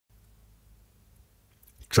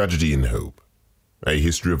Tragedy and Hope, A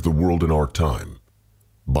History of the World in Our Time,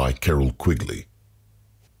 by Carroll Quigley.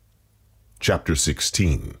 Chapter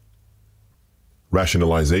 16,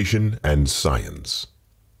 Rationalization and Science.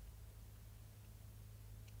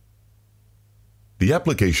 The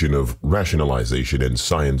application of rationalization and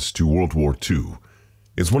science to World War II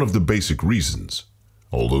is one of the basic reasons,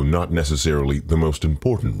 although not necessarily the most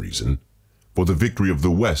important reason, for the victory of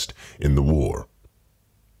the West in the war.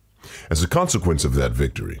 As a consequence of that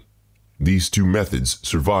victory, these two methods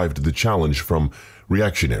survived the challenge from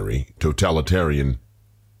reactionary, totalitarian,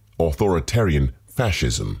 authoritarian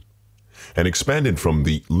fascism, and expanded from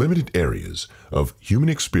the limited areas of human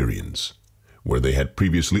experience where they had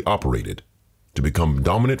previously operated to become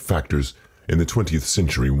dominant factors in the 20th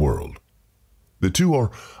century world. The two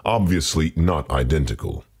are obviously not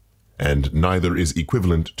identical, and neither is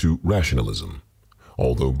equivalent to rationalism,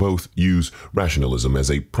 although both use rationalism as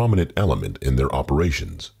a prominent element in their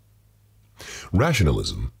operations.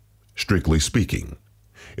 Rationalism, strictly speaking,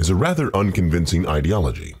 is a rather unconvincing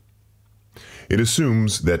ideology. It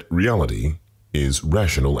assumes that reality is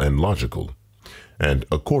rational and logical, and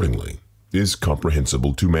accordingly is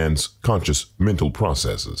comprehensible to man's conscious mental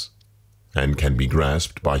processes, and can be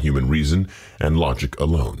grasped by human reason and logic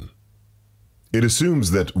alone. It assumes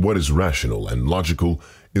that what is rational and logical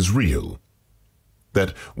is real,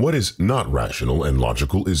 that what is not rational and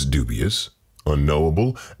logical is dubious,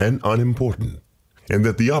 unknowable, and unimportant, and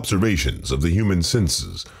that the observations of the human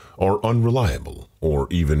senses are unreliable or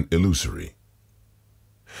even illusory.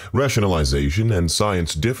 Rationalization and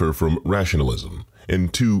science differ from rationalism in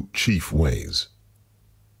two chief ways.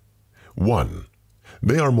 1.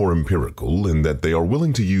 They are more empirical in that they are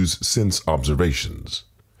willing to use sense observations.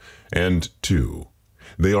 And 2.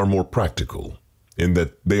 They are more practical in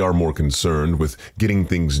that they are more concerned with getting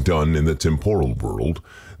things done in the temporal world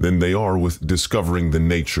than they are with discovering the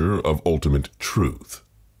nature of ultimate truth.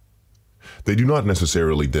 They do not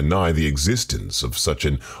necessarily deny the existence of such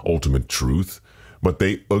an ultimate truth, but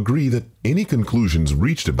they agree that any conclusions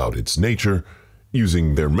reached about its nature,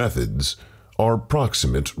 using their methods, are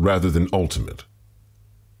proximate rather than ultimate.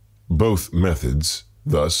 Both methods,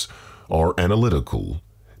 thus, are analytical,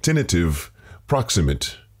 tentative,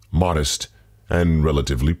 proximate, modest, and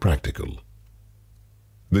relatively practical.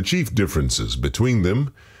 The chief differences between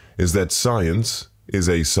them is that science is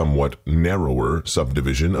a somewhat narrower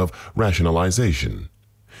subdivision of rationalization,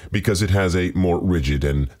 because it has a more rigid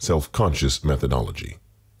and self-conscious methodology.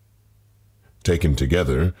 Taken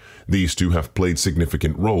together, these two have played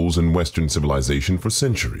significant roles in Western civilization for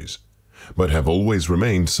centuries, but have always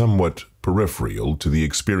remained somewhat peripheral to the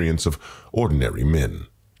experience of ordinary men.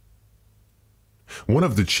 One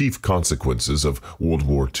of the chief consequences of World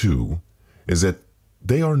War II is that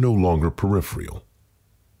they are no longer peripheral.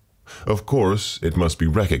 Of course, it must be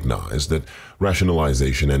recognized that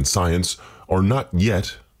rationalization and science are not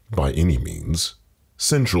yet, by any means,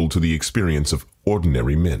 central to the experience of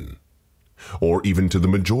ordinary men, or even to the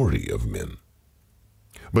majority of men.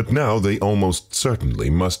 But now they almost certainly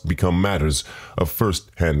must become matters of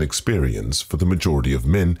first-hand experience for the majority of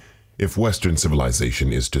men if Western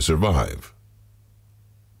civilization is to survive.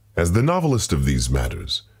 As the novelist of these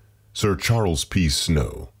matters, Sir Charles P.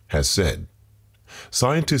 Snow, has said,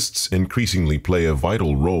 scientists increasingly play a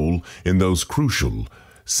vital role in those crucial,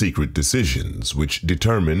 secret decisions which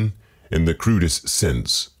determine, in the crudest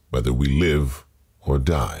sense, whether we live or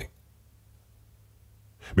die.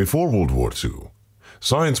 Before World War II,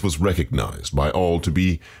 science was recognized by all to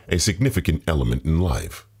be a significant element in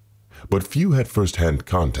life, but few had first-hand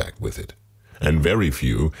contact with it, and very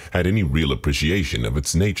few had any real appreciation of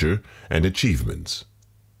its nature and achievements.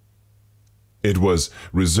 It was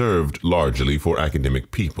reserved largely for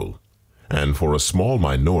academic people, and for a small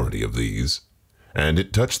minority of these, and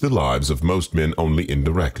it touched the lives of most men only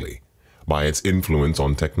indirectly, by its influence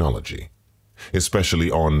on technology,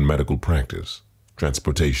 especially on medical practice,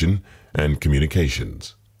 transportation, and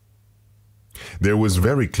communications. There was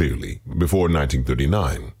very clearly, before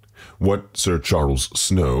 1939, what Sir Charles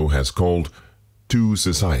Snow has called two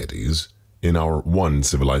societies in our one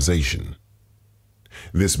civilization.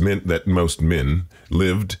 This meant that most men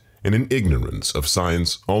lived in an ignorance of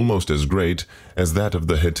science almost as great as that of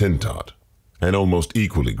the Hottentot, and almost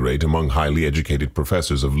equally great among highly educated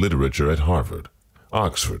professors of literature at Harvard,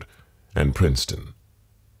 Oxford, and Princeton.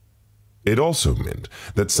 It also meant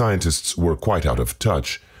that scientists were quite out of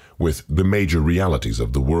touch with the major realities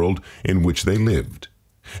of the world in which they lived,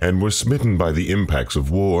 and were smitten by the impacts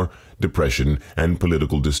of war, depression, and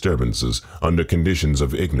political disturbances under conditions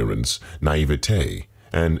of ignorance, naivete,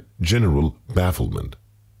 and general bafflement.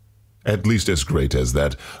 at least as great as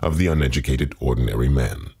that of the uneducated ordinary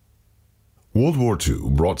man. World War II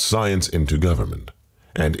brought science into government,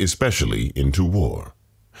 and especially into war,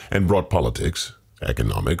 and brought politics,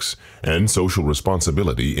 economics, and social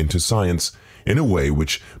responsibility into science in a way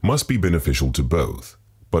which must be beneficial to both,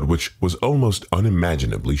 but which was almost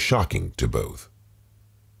unimaginably shocking to both.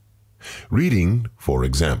 Reading, for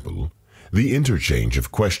example, the interchange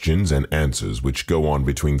of questions and answers which go on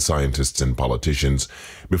between scientists and politicians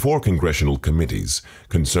before congressional committees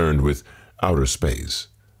concerned with outer space,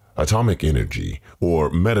 atomic energy, or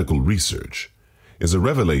medical research is a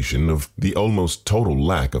revelation of the almost total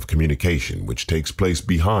lack of communication which takes place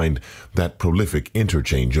behind that prolific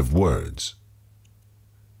interchange of words.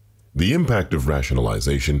 The impact of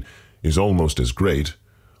rationalization is almost as great,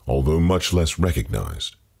 although much less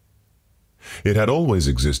recognized. It had always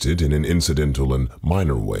existed in an incidental and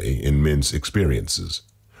minor way in men's experiences,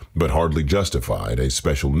 but hardly justified a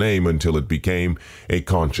special name until it became a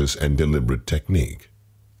conscious and deliberate technique.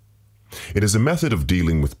 It is a method of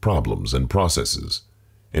dealing with problems and processes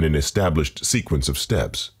in an established sequence of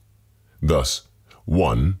steps. Thus,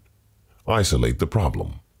 1. Isolate the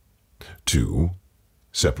problem. 2.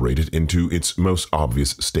 Separate it into its most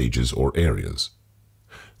obvious stages or areas.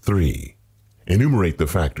 3. Enumerate the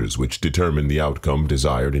factors which determine the outcome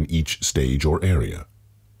desired in each stage or area.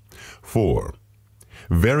 4.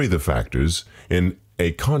 Vary the factors in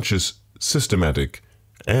a conscious, systematic,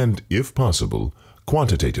 and, if possible,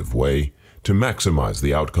 quantitative way to maximize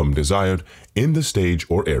the outcome desired in the stage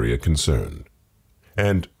or area concerned.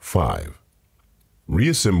 And 5.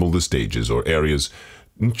 Reassemble the stages or areas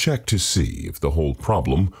and check to see if the whole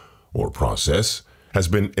problem or process has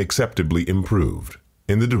been acceptably improved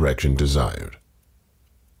in the direction desired.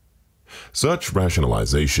 Such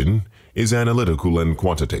rationalization is analytical and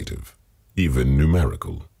quantitative, even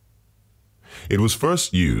numerical. It was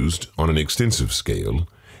first used on an extensive scale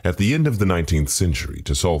at the end of the 19th century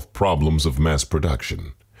to solve problems of mass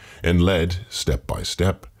production, and led, step by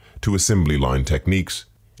step, to assembly line techniques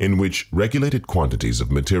in which regulated quantities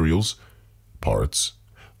of materials, parts,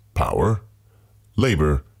 power,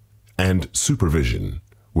 labor, and supervision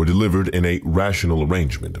were delivered in a rational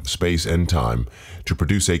arrangement of space and time to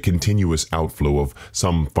produce a continuous outflow of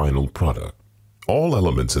some final product. All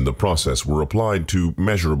elements in the process were applied to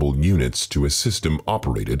measurable units to a system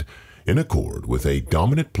operated in accord with a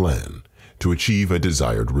dominant plan to achieve a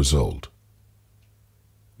desired result.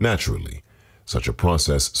 Naturally, such a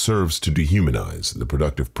process serves to dehumanize the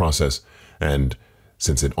productive process, and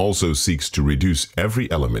since it also seeks to reduce every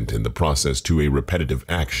element in the process to a repetitive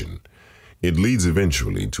action, it leads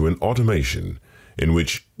eventually to an automation in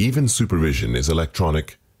which even supervision is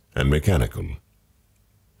electronic and mechanical.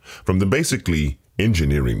 From the basically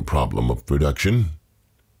engineering problem of production,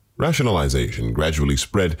 rationalization gradually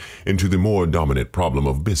spread into the more dominant problem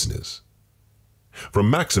of business.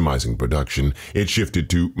 From maximizing production, it shifted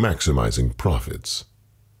to maximizing profits.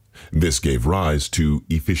 This gave rise to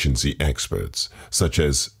efficiency experts, such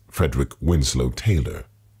as Frederick Winslow Taylor,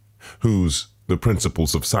 whose The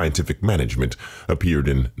Principles of Scientific Management appeared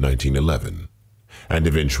in 1911, and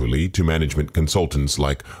eventually to management consultants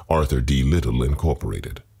like Arthur D. Little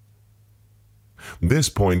Incorporated. This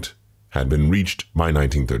point had been reached by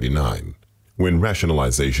 1939, when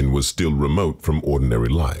rationalization was still remote from ordinary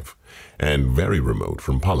life, and very remote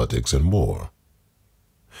from politics and war.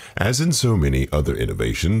 As in so many other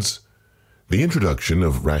innovations, the introduction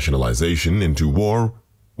of rationalization into war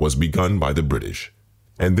was begun by the British,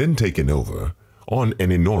 and then taken over on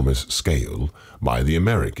an enormous scale by the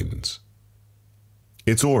Americans.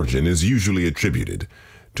 Its origin is usually attributed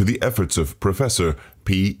to the efforts of Professor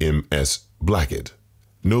P.M.S. Blackett,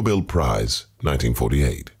 Nobel Prize,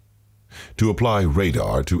 1948, to apply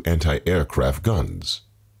radar to anti-aircraft guns.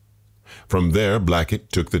 From there,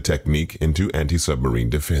 Blackett took the technique into anti-submarine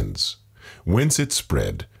defense, whence it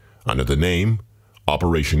spread under the name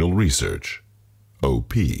Operational Research,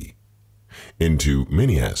 OP, into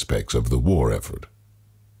many aspects of the war effort.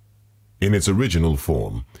 In its original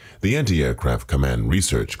form, the Anti-Aircraft Command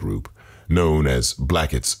Research Group, known as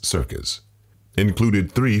Blackett's Circus,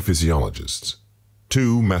 included 3 physiologists,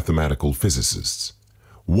 2 mathematical physicists,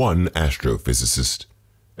 1 astrophysicist,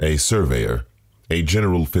 a surveyor, a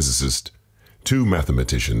general physicist, 2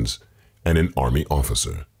 mathematicians, and an army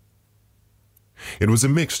officer. It was a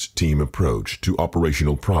mixed team approach to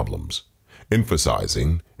operational problems,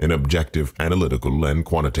 emphasizing an objective analytical and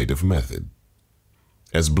quantitative method.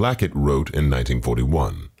 As Blackett wrote in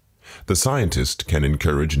 1941, the scientist can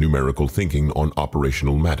encourage numerical thinking on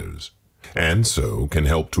operational matters, and so can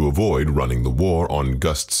help to avoid running the war on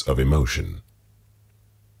gusts of emotion.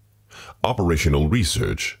 Operational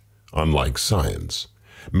research, unlike science,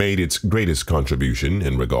 made its greatest contribution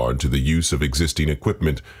in regard to the use of existing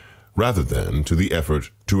equipment rather than to the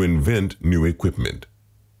effort to invent new equipment.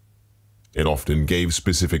 It often gave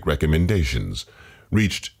specific recommendations,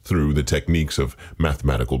 reached through the techniques of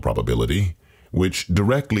mathematical probability, which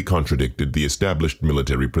directly contradicted the established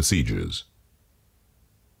military procedures.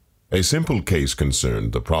 A simple case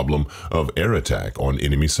concerned the problem of air attack on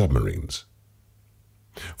enemy submarines.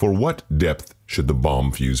 For what depth should the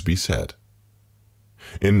bomb fuse be set?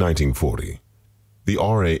 In 1940, the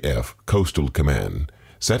RAF Coastal Command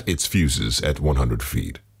set its fuses at 100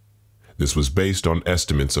 feet. This was based on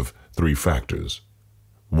estimates of three factors.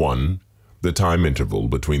 1. The time interval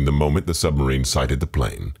between the moment the submarine sighted the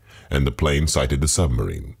plane and the plane sighted the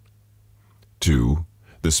submarine. 2.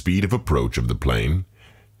 The speed of approach of the plane.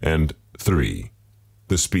 And 3.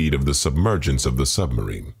 The speed of the submergence of the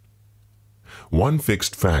submarine. One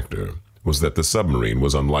fixed factor was that the submarine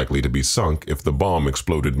was unlikely to be sunk if the bomb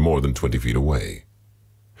exploded more than 20 feet away.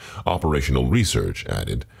 Operational research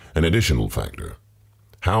added an additional factor.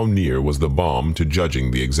 How near was the bomb to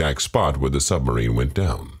judging the exact spot where the submarine went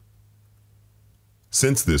down?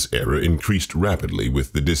 Since this error increased rapidly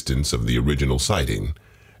with the distance of the original sighting,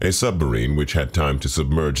 a submarine which had time to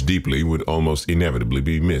submerge deeply would almost inevitably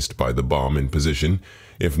be missed by the bomb in position,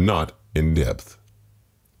 if not in depth.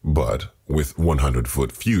 But with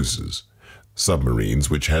 100-foot fuses, submarines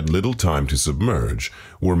which had little time to submerge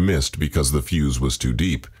were missed because the fuse was too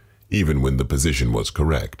deep, even when the position was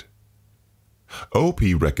correct. OP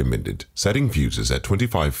recommended setting fuses at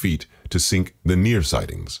 25 feet to sink the near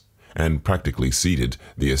sightings, and practically ceded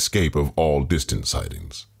the escape of all distant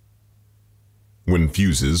sightings. When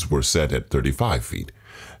fuses were set at 35 feet,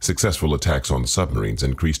 successful attacks on submarines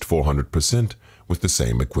increased 400% with the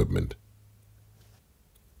same equipment.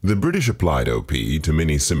 The British applied OP to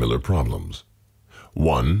many similar problems.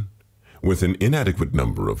 1. With an inadequate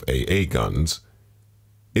number of AA guns,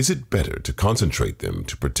 is it better to concentrate them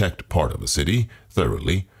to protect part of a city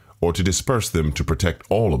thoroughly, or to disperse them to protect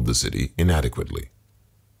all of the city inadequately?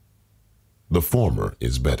 The former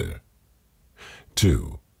is better.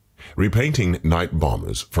 2. Repainting night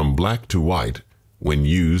bombers from black to white when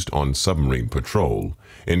used on submarine patrol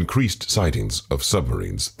increased sightings of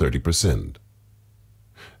submarines 30%.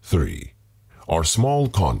 3. Are small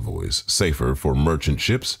convoys safer for merchant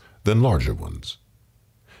ships than larger ones?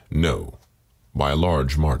 No, by a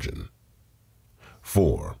large margin.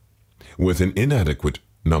 4. With an inadequate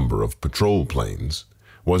number of patrol planes,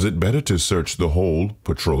 was it better to search the whole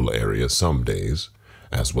patrol area some days,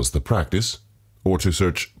 as was the practice, or to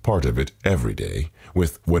search part of it every day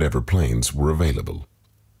with whatever planes were available?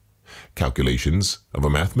 Calculations of a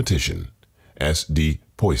mathematician, S.D.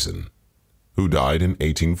 Poisson, who died in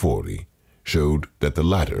 1840, showed that the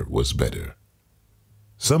latter was better.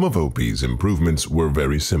 Some of OP's improvements were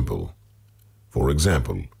very simple. For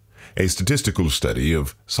example, a statistical study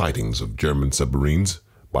of sightings of German submarines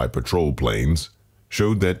by patrol planes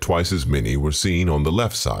showed that twice as many were seen on the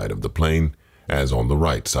left side of the plane as on the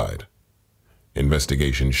right side.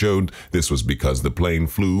 Investigation showed this was because the plane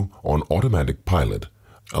flew on automatic pilot,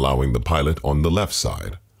 allowing the pilot on the left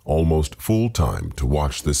side almost full time to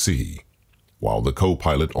watch the sea, while the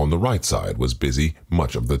co-pilot on the right side was busy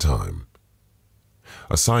much of the time.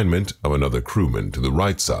 Assignment of another crewman to the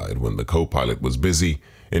right side when the co-pilot was busy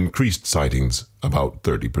increased sightings about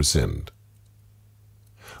 30%.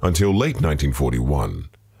 Until late 1941,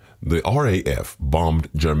 the RAF bombed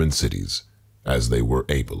German cities as they were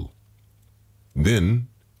able. Then,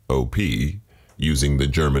 OP, using the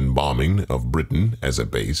German bombing of Britain as a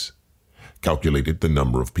base, calculated the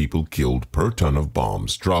number of people killed per ton of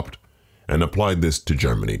bombs dropped and applied this to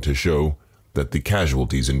Germany to show that the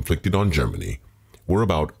casualties inflicted on Germany were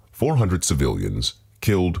about 400 civilians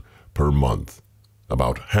killed per month,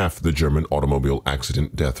 about half the German automobile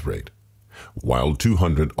accident death rate, while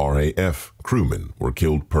 200 RAF crewmen were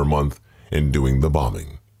killed per month in doing the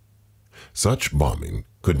bombing. Such bombing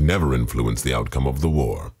could never influence the outcome of the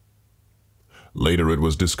war. Later it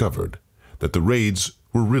was discovered that the raids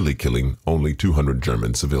were really killing only 200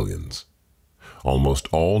 German civilians, almost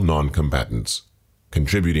all non-combatants,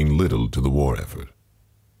 contributing little to the war effort,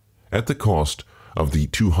 at the cost of the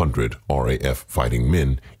 200 RAF fighting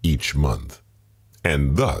men each month,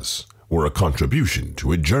 and thus were a contribution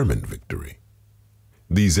to a German victory.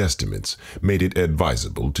 These estimates made it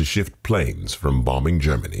advisable to shift planes from bombing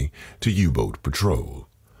Germany to U-boat patrol,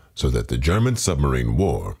 so that the German submarine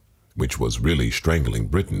war, which was really strangling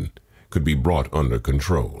Britain, could be brought under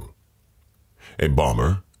control. A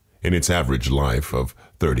bomber, in its average life of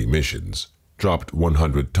 30 missions, dropped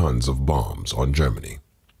 100 tons of bombs on Germany.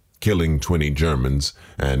 killing 20 Germans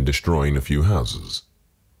and destroying a few houses.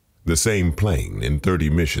 The same plane in 30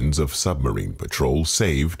 missions of submarine patrol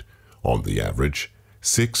saved, on the average,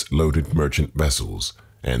 6 loaded merchant vessels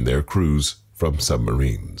and their crews from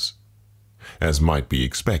submarines. As might be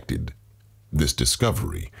expected, this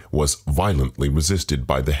discovery was violently resisted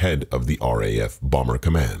by the head of the RAF Bomber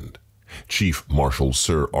Command, Chief Marshal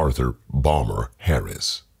Sir Arthur Bomber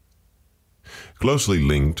Harris. Closely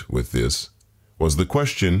linked with this was the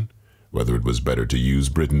question whether it was better to use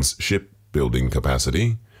Britain's shipbuilding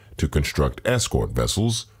capacity to construct escort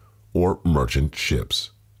vessels or merchant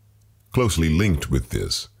ships. Closely linked with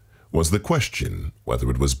this was the question whether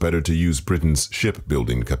it was better to use Britain's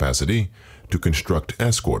shipbuilding capacity to construct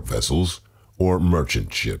escort vessels or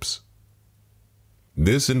merchant ships.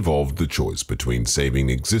 This involved the choice between saving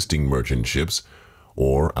existing merchant ships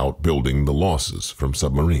or outbuilding the losses from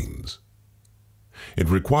submarines. It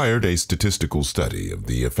required a statistical study of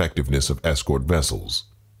the effectiveness of escort vessels.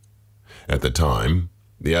 At the time,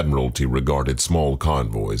 the Admiralty regarded small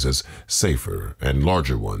convoys as safer and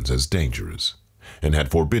larger ones as dangerous, and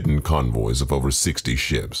had forbidden convoys of over 60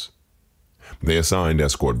 ships. They assigned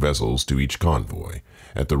escort vessels to each convoy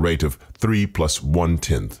at the rate of 3 +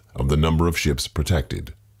 1/10 of the number of ships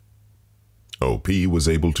protected. OP was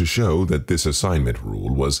able to show that this assignment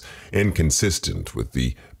rule was inconsistent with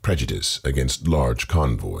the prejudice against large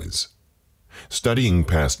convoys. Studying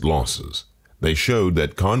past losses, they showed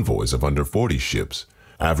that convoys of under 40 ships,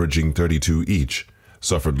 averaging 32 each,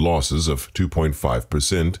 suffered losses of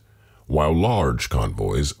 2.5%, while large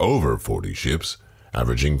convoys over 40 ships,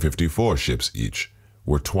 averaging 54 ships each,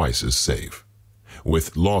 were twice as safe,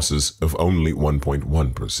 with losses of only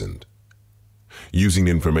 1.1%. Using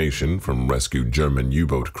information from rescued German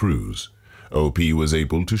U-boat crews, OP was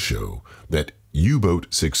able to show that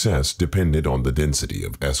U-boat success depended on the density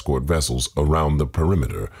of escort vessels around the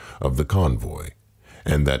perimeter of the convoy,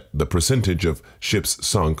 and that the percentage of ships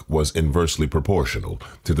sunk was inversely proportional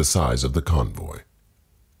to the size of the convoy.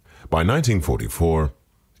 By 1944,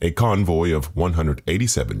 a convoy of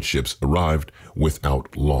 187 ships arrived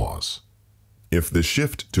without loss. If the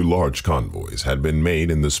shift to large convoys had been made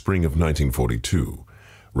in the spring of 1942,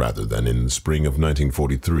 rather than in the spring of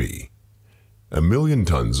 1943, 1,000,000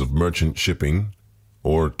 tons of merchant shipping,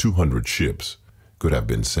 or 200 ships, could have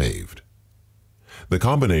been saved. The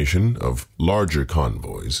combination of larger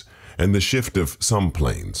convoys and the shift of some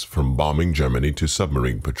planes from bombing Germany to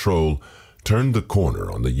submarine patrol turned the corner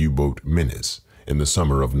on the U-boat menace in the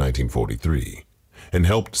summer of 1943 and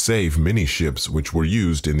helped save many ships which were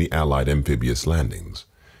used in the Allied amphibious landings,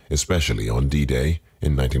 especially on D-Day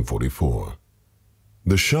in 1944.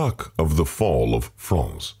 The shock of the fall of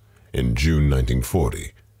France in June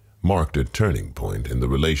 1940 marked a turning point in the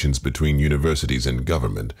relations between universities and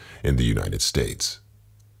government in the United States.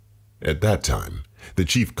 At that time, the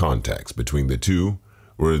chief contacts between the two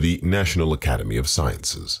were the National Academy of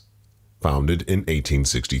Sciences, founded in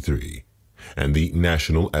 1863, and the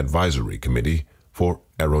National Advisory Committee for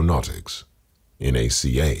Aeronautics,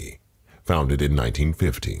 NACA, founded in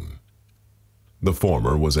 1915. The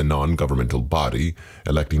former was a non-governmental body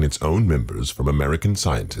electing its own members from American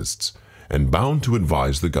scientists and bound to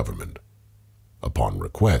advise the government, upon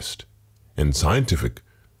request, in scientific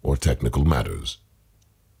or technical matters.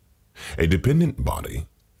 A dependent body,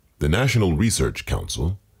 the National Research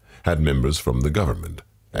Council, had members from the government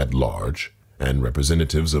at large and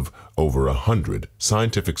representatives of over 100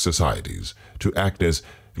 scientific societies to act as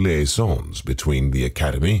liaisons between the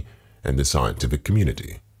academy and the scientific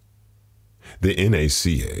community. The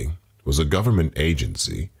NACA was a government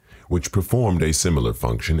agency which performed a similar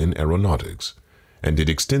function in aeronautics and did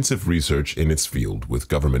extensive research in its field with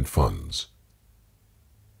government funds.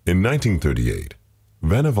 In 1938,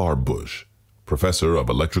 Vannevar Bush, professor of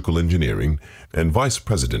electrical engineering and vice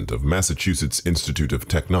president of Massachusetts Institute of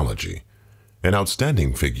Technology, an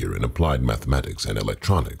outstanding figure in applied mathematics and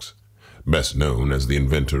electronics, best known as the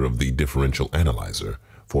inventor of the differential analyzer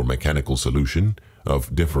for mechanical solution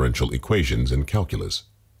of differential equations in calculus,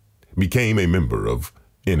 became a member of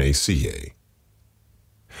NACA.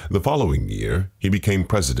 The following year, he became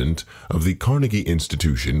president of the Carnegie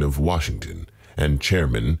Institution of Washington and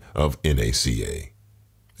chairman of NACA.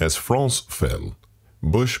 As France fell,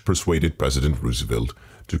 Bush persuaded President Roosevelt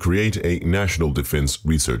to create a National Defense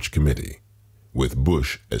Research Committee, with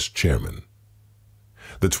Bush as chairman.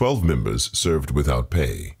 The 12 members served without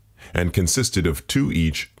pay and consisted of 2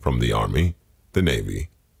 each from the Army, the Navy,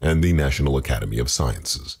 and the National Academy of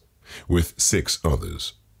Sciences, with 6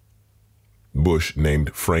 others. Bush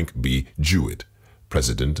named Frank B. Jewett,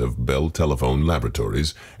 president of Bell Telephone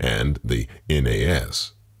Laboratories and the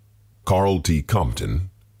NAS, Carroll T. Compton,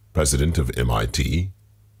 president of MIT,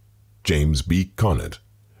 James B. Conant,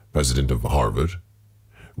 president of Harvard,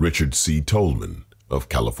 Richard C. Tolman of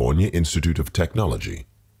California Institute of Technology,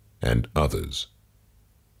 and others.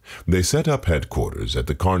 They set up headquarters at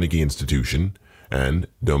the Carnegie Institution and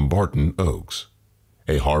Dumbarton Oaks,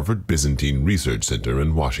 a Harvard Byzantine Research Center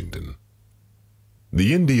in Washington.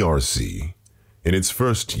 The NDRC, in its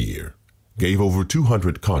first year, gave over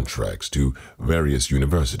 200 contracts to various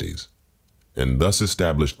universities, and thus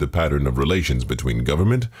established the pattern of relations between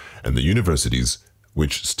government and the universities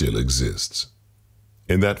which still exists.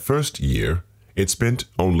 In that first year, it spent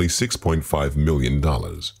only $6.5 million,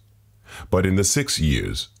 but in the 6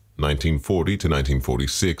 years, 1940 to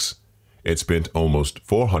 1946, it spent almost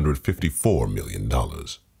 $454 million.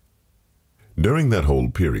 During that whole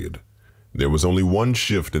period, there was only one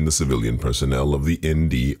shift in the civilian personnel of the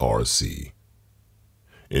NDRC.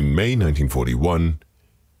 In May 1941,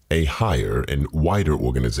 a higher and wider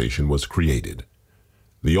organization was created,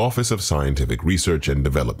 the Office of Scientific Research and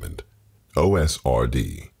Development,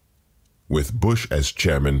 OSRD, with Bush as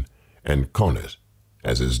chairman and Conant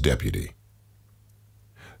as his deputy.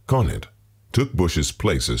 Conant took Bush's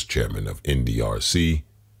place as chairman of NDRC,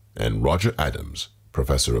 and Roger Adams,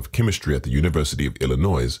 professor of chemistry at the University of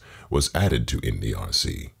Illinois, was added to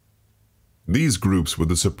NDRC. These groups were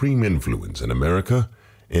the supreme influence in America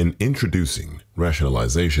in introducing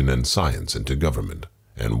rationalization and science into government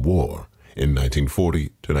and war in 1940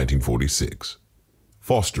 to 1946,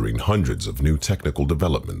 fostering hundreds of new technical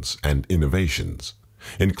developments and innovations,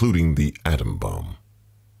 including the atom bomb.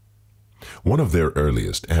 One of their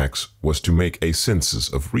earliest acts was to make a census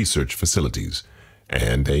of research facilities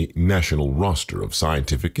and a national roster of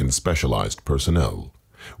scientific and specialized personnel,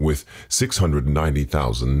 with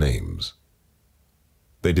 690,000 names.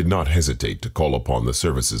 They did not hesitate to call upon the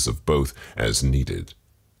services of both as needed.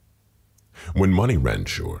 When money ran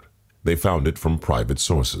short, they found it from private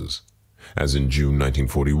sources, as in June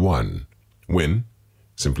 1941, when,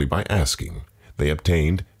 simply by asking, they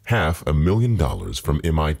obtained $500,000 from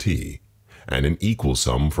MIT and an equal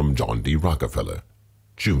sum from John D. Rockefeller,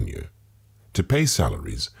 Jr., to pay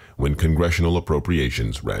salaries when congressional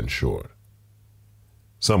appropriations ran short.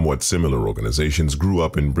 Somewhat similar organizations grew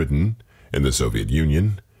up in Britain, in the Soviet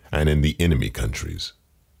Union, and in the enemy countries,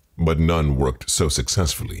 but none worked so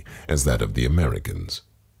successfully as that of the Americans,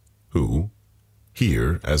 who,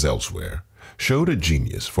 here as elsewhere, showed a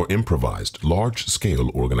genius for improvised large-scale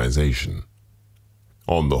organization.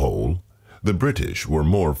 On the whole, the British were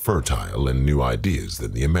more fertile in new ideas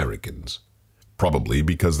than the Americans, probably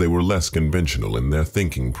because they were less conventional in their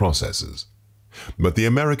thinking processes. But the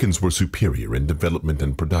Americans were superior in development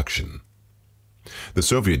and production. The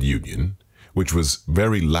Soviet Union, which was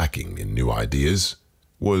very lacking in new ideas,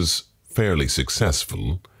 was fairly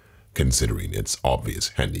successful, considering its obvious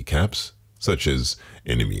handicaps, such as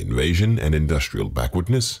enemy invasion and industrial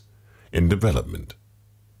backwardness, in development.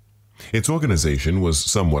 Its organization was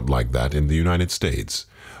somewhat like that in the United States,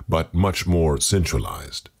 but much more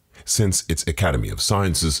centralized, since its Academy of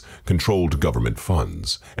Sciences controlled government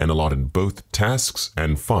funds and allotted both tasks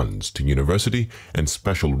and funds to university and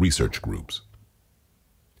special research groups.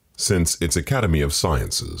 Since its Academy of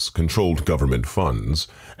Sciences controlled government funds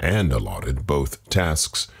and allotted both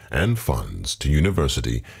tasks and funds to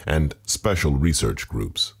university and special research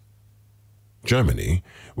groups, Germany,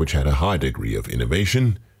 which had a high degree of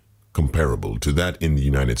innovation, comparable to that in the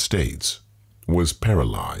United States, was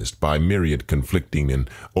paralyzed by myriad conflicting and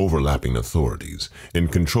overlapping authorities in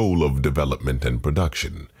control of development and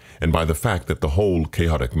production, and by the fact that the whole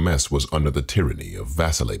chaotic mess was under the tyranny of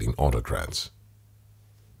vacillating autocrats.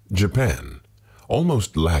 Japan,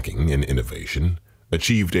 almost lacking in innovation,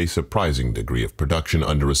 achieved a surprising degree of production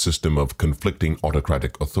under a system of conflicting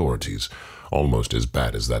autocratic authorities, almost as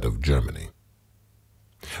bad as that of Germany.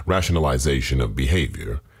 Rationalization of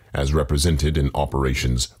behavior, as represented in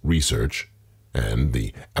operations research, and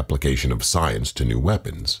the application of science to new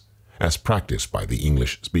weapons, as practiced by the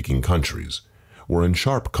English-speaking countries, were in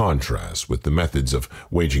sharp contrast with the methods of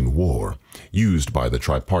waging war used by the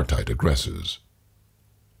tripartite aggressors.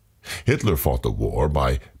 Hitler fought the war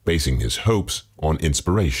by basing his hopes on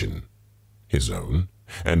inspiration, his own,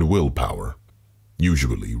 and willpower,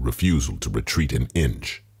 usually refusal to retreat an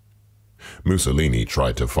inch. Mussolini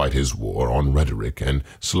tried to fight his war on rhetoric and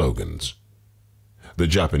slogans. The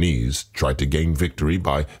Japanese tried to gain victory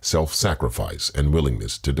by self-sacrifice and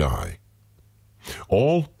willingness to die.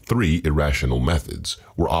 All three irrational methods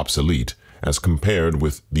were obsolete as compared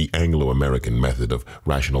with the Anglo-American method of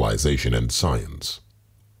rationalization and science.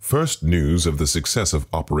 First news of the success of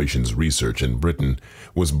operations research in Britain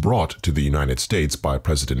was brought to the United States by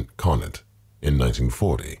President Conant, in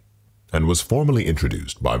 1940 and was formally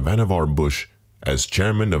introduced by Vannevar Bush as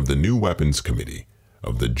chairman of the New Weapons Committee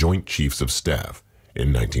of the Joint Chiefs of Staff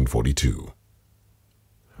in 1942.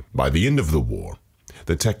 By the end of the war,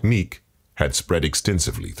 the technique had spread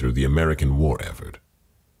extensively through the American war effort,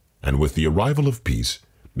 and with the arrival of peace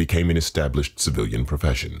became an established civilian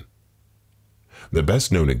profession. The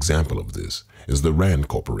best-known example of this is the RAND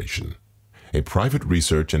Corporation, a private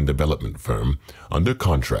research and development firm under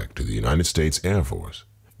contract to the United States Air Force,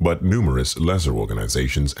 but numerous lesser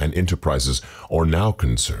organizations and enterprises are now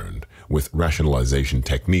concerned with rationalization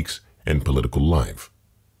techniques in political life,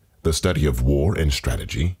 the study of war and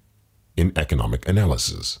strategy, in economic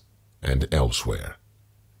analysis, and elsewhere.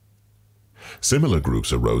 Similar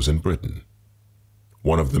groups arose in Britain.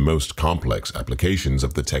 One of the most complex applications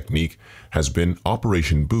of the technique has been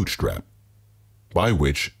Operation Bootstrap, by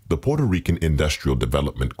which the Puerto Rican Industrial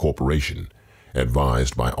Development Corporation,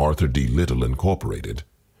 advised by Arthur D. Little Incorporated,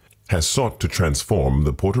 has sought to transform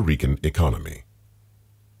the Puerto Rican economy.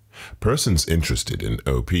 Persons interested in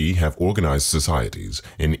OP have organized societies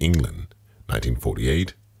in England,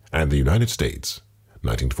 1948, and the United States,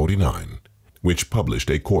 1949, which published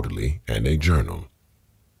a quarterly and a journal.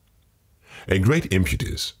 A great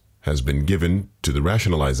impetus has been given to the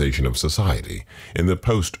rationalization of society in the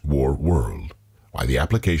post-war world by the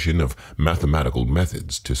application of mathematical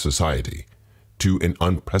methods to society to an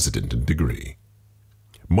unprecedented degree.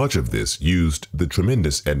 Much of this used the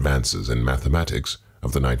tremendous advances in mathematics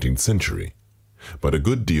of the 19th century, but a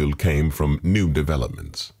good deal came from new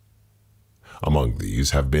developments. Among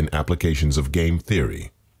these have been applications of game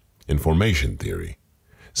theory, information theory,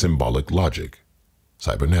 symbolic logic,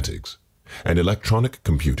 cybernetics, and electronic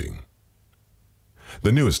computing.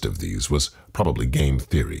 The newest of these was probably game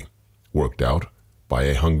theory, worked out by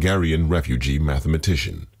a Hungarian refugee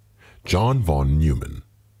mathematician, John von Neumann,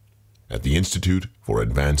 at the Institute for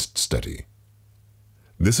Advanced Study.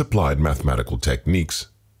 This applied mathematical techniques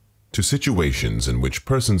to situations in which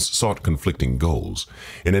persons sought conflicting goals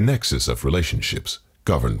in a nexus of relationships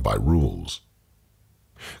governed by rules.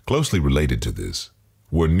 Closely related to this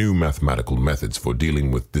were new mathematical methods for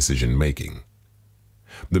dealing with decision-making.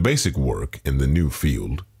 The basic work in the new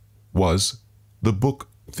field was the book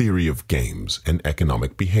Theory of Games and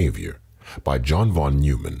Economic Behavior by John von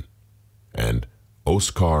Neumann and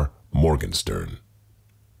Oskar Morgenstern,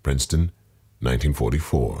 Princeton,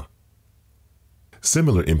 1944.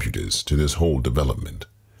 Similar impetus to this whole development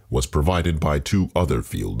was provided by two other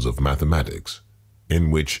fields of mathematics,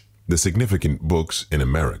 in which the significant books in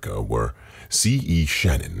America were C. E.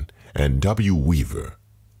 Shannon and W. Weaver,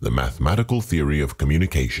 The Mathematical Theory of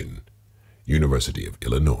Communication, University of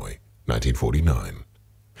Illinois, 1949,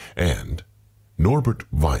 and Norbert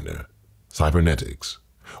Wiener, Cybernetics,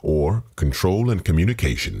 or Control and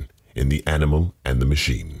Communication in the Animal and the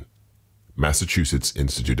Machine, Massachusetts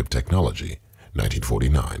Institute of Technology,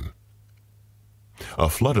 1949. A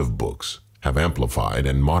flood of books have amplified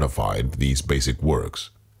and modified these basic works,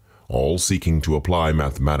 all seeking to apply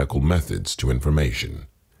mathematical methods to information,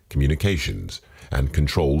 communications, and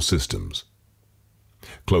control systems.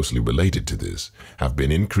 Closely related to this have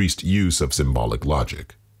been increased use of symbolic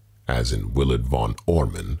logic, as in Willard von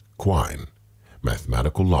Orman Quine,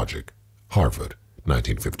 Mathematical Logic, Harvard,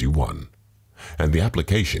 1951, and the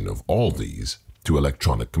application of all these to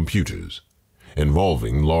electronic computers,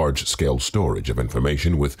 involving large-scale storage of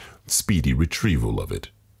information with speedy retrieval of it,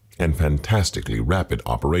 and fantastically rapid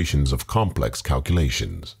operations of complex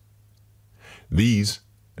calculations. These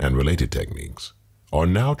and related techniques are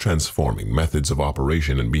now transforming methods of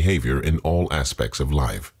operation and behavior in all aspects of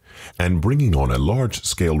life, and bringing on a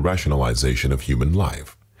large-scale rationalization of human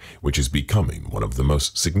life, which is becoming one of the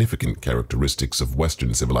most significant characteristics of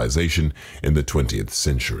Western civilization in the 20th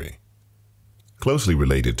century. Closely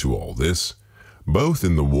related to all this, both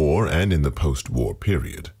in the war and in the post-war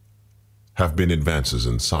period, have been advances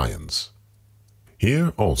in science.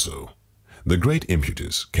 Here also, the great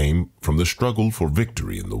impetus came from the struggle for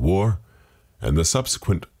victory in the war and the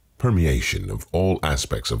subsequent permeation of all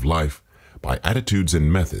aspects of life by attitudes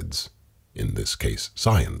and methods, in this case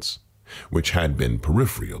science, which had been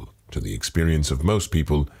peripheral to the experience of most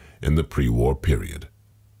people in the pre-war period.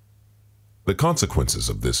 The consequences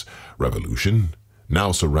of this revolution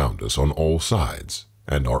now surround us on all sides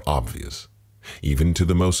and are obvious, even to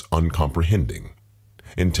the most uncomprehending,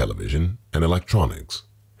 in television and electronics,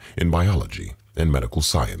 in biology and medical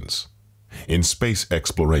science, in space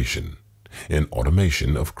exploration, in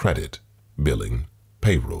automation of credit, billing,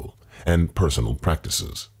 payroll, and personal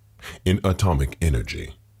practices, in atomic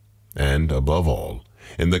energy, and, above all,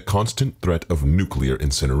 in the constant threat of nuclear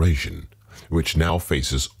incineration, which now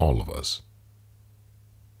faces all of us,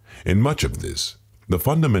 In much of this, the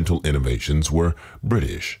fundamental innovations were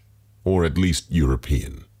British, or at least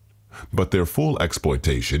European, but their full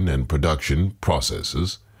exploitation and production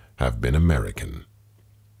processes have been American.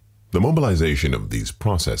 The mobilization of these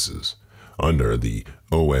processes under the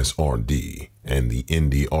OSRD and the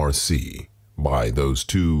NDRC by those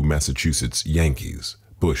two Massachusetts Yankees,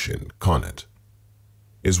 Bush and Connett,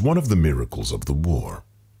 is one of the miracles of the war.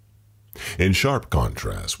 In sharp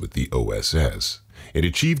contrast with the OSS, it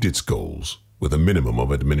achieved its goals with a minimum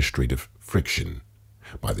of administrative friction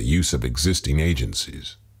by the use of existing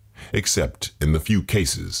agencies, except in the few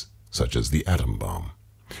cases, such as the atom bomb,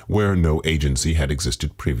 where no agency had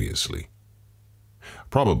existed previously.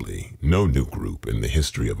 Probably no new group in the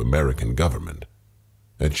history of American government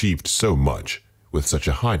achieved so much with such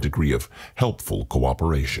a high degree of helpful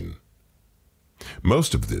cooperation.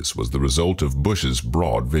 Most of this was the result of Bush's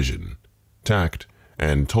broad vision, tact,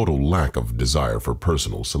 and total lack of desire for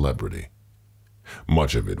personal celebrity.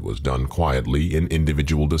 Much of it was done quietly in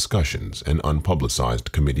individual discussions and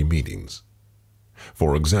unpublicized committee meetings.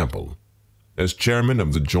 For example, as chairman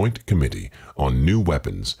of the Joint Committee on New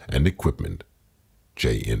Weapons and Equipment,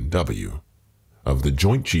 JNW, of the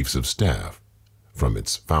Joint Chiefs of Staff, from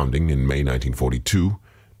its founding in May 1942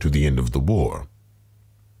 to the end of the war,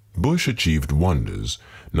 Bush achieved wonders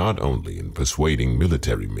not only in persuading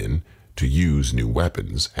military men to use new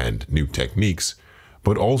weapons and new techniques,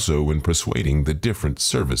 but also in persuading the different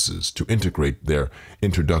services to integrate their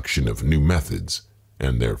introduction of new methods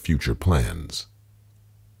and their future plans.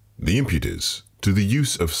 The impetus to the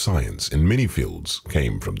use of science in many fields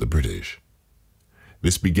came from the British.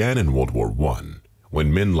 This began in World War I,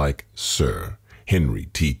 when men like Sir Henry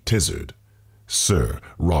T. Tizard, Sir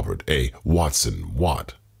Robert A. Watson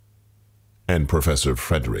Watt, and Professor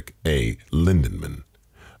Frederick A. Lindenman,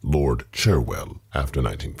 Lord Cherwell after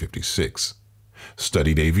 1956,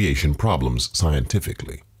 studied aviation problems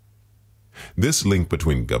scientifically. This link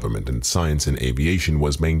between government and science in aviation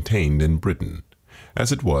was maintained in Britain,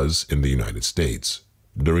 as it was in the United States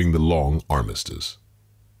during the Long Armistice.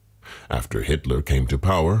 After Hitler came to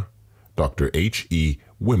power, Dr. H.E.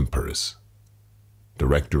 Wimperis,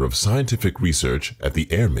 Director of Scientific Research at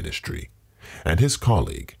the Air Ministry, and his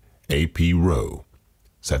colleague, A.P. Rowe,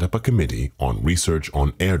 set up a committee on research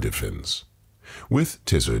on air defense, with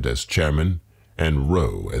Tizard as chairman and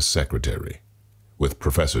Rowe as secretary, with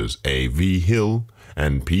Professors A.V. Hill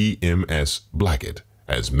and P.M.S. Blackett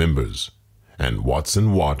as members, and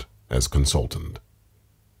Watson Watt as consultant.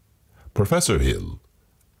 Professor Hill,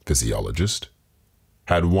 physiologist,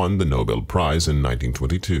 had won the Nobel Prize in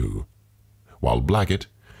 1922, while Blackett,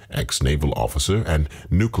 ex-naval officer and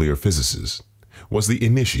nuclear physicist, was the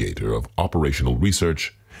initiator of operational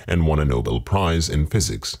research and won a Nobel Prize in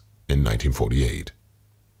physics in 1948.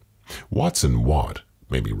 Watson Watt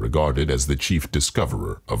may be regarded as the chief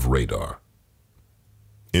discoverer of radar.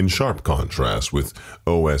 In sharp contrast with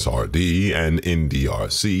OSRD and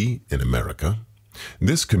NDRC in America,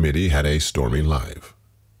 this committee had a stormy life.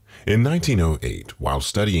 In 1908, while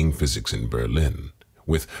studying physics in Berlin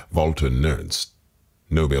with Walter Nernst,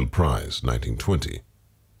 Nobel Prize 1920,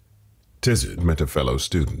 Tizard met a fellow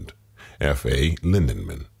student, F.A.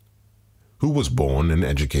 Lindenman, who was born and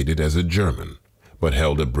educated as a German, but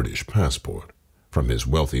held a British passport from his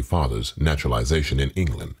wealthy father's naturalization in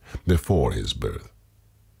England before his birth.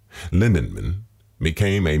 Lindenman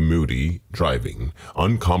became a moody, driving,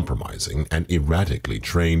 uncompromising, and erratically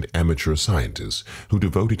trained amateur scientist who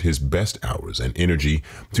devoted his best hours and energy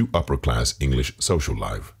to upper-class English social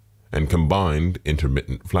life and combined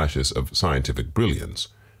intermittent flashes of scientific brilliance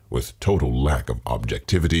with total lack of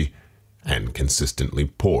objectivity and consistently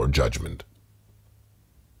poor judgment.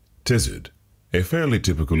 Tizard, a fairly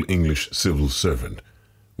typical English civil servant,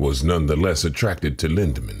 was nonetheless attracted to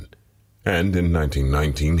Lindemann, and in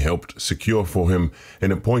 1919 helped secure for him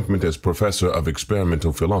an appointment as professor of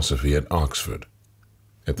experimental philosophy at Oxford.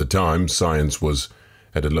 At the time, science was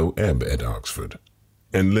at a low ebb at Oxford,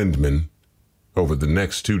 and Lindemann, over the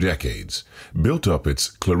next 2 decades, built up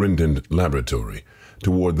its Clarendon Laboratory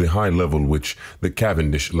toward the high level which the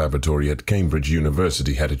Cavendish Laboratory at Cambridge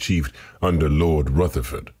University had achieved under Lord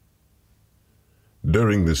Rutherford.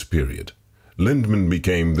 During this period, Lindemann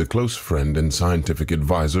became the close friend and scientific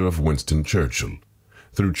advisor of Winston Churchill.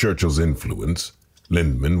 Through Churchill's influence,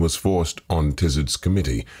 Lindemann was forced on Tizard's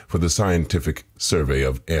committee for the Scientific Survey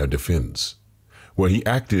of Air Defense, where he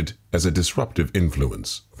acted as a disruptive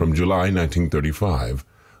influence from July 1935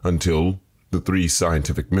 until the 3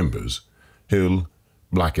 scientific members, Hill,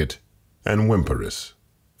 Blackett, and Wimperis,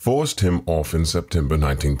 forced him off in September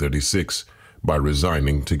 1936 by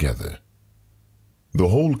resigning together. The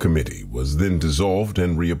whole committee was then dissolved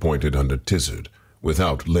and reappointed under Tizard,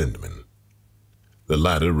 without Lindman. The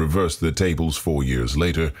latter reversed the tables 4 years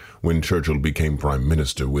later when Churchill became Prime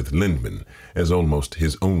Minister with Lindman as almost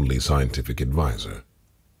his only scientific advisor.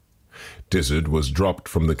 Tizard was dropped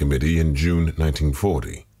from the committee in June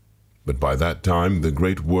 1940, but by that time the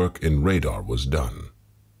great work in radar was done.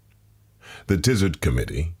 The Tizard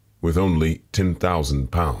Committee, with only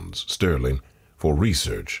 £10,000 sterling for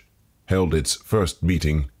research, held its first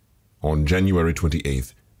meeting on January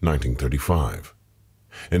 28, 1935,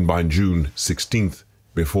 and by June 16th,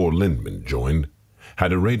 before Lindman joined,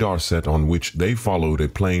 had a radar set on which they followed a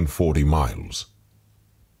plane 40 miles.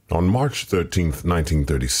 On March 13,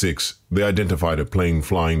 1936, they identified a plane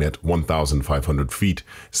flying at 1,500 feet,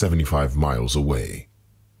 75 miles away.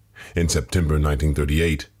 In September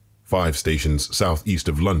 1938, 5 stations southeast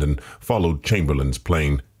of London followed Chamberlain's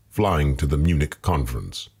plane flying to the Munich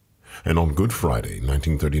conference. And on Good Friday,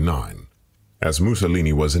 1939, as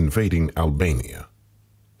Mussolini was invading Albania,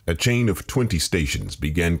 a chain of 20 stations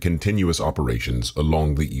began continuous operations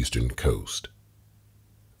along the eastern coast.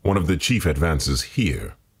 One of the chief advances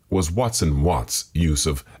here was Watson Watt's use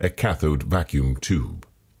of a cathode vacuum tube,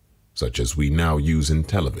 such as we now use in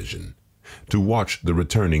television, to watch the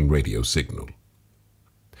returning radio signal.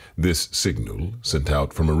 This signal, sent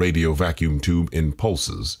out from a radio vacuum tube in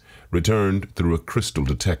pulses, returned through a crystal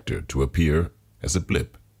detector to appear as a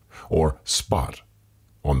blip, or spot,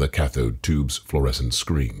 on the cathode tube's fluorescent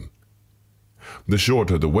screen. The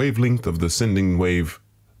shorter the wavelength of the sending wave,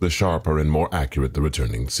 the sharper and more accurate the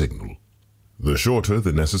returning signal. The shorter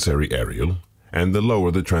the necessary aerial, and the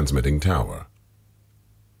lower the transmitting tower.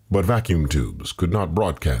 But vacuum tubes could not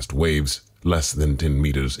broadcast waves less than 10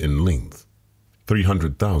 meters in length,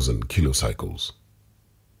 300,000 kilocycles.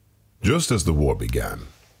 Just as the war began,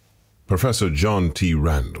 Professor John T.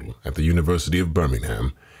 Randall at the University of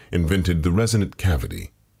Birmingham invented the resonant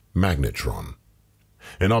cavity, magnetron,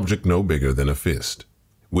 an object no bigger than a fist,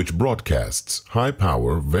 which broadcasts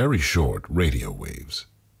high-power, very short radio waves.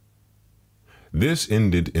 This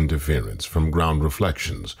ended interference from ground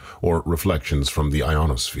reflections, or reflections from the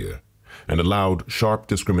ionosphere, and allowed sharp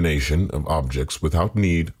discrimination of objects without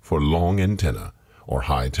need for long antennae or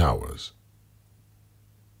high towers.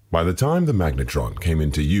 By the time the magnetron came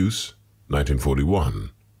into use,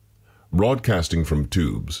 1941, broadcasting from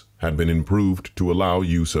tubes had been improved to allow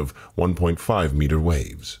use of 1.5-meter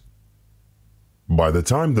waves. By the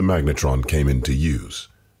time the magnetron came into use,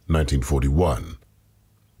 1941,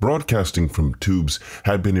 broadcasting from tubes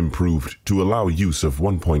had been improved to allow use of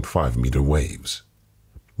 1.5-meter waves,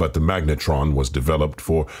 but the magnetron was developed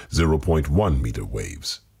for 0.1-meter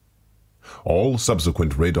waves. All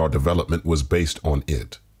subsequent radar development was based on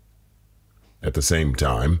it. At the same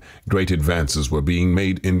time, great advances were being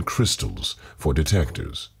made in crystals for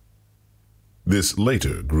detectors. This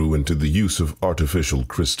later grew into the use of artificial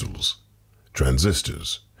crystals,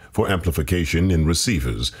 transistors, for amplification in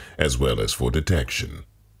receivers as well as for detection.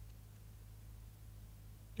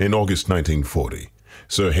 In August 1940,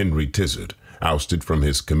 Sir Henry Tizard, ousted from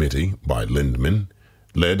his committee by Lindman,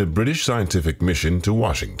 led a British scientific mission to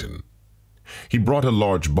Washington. He brought a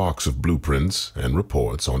large box of blueprints and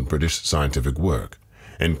reports on British scientific work,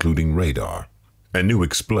 including radar, a new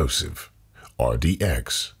explosive,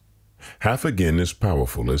 RDX, half again as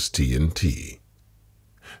powerful as TNT,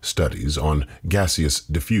 studies on gaseous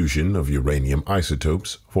diffusion of uranium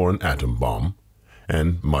isotopes for an atom bomb,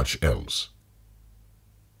 and much else.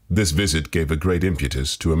 This visit gave a great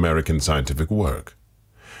impetus to American scientific work.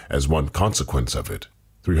 As one consequence of it,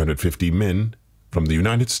 350 men from the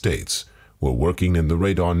United States were working in the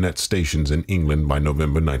radar net stations in England by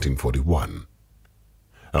November 1941,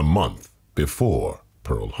 a month before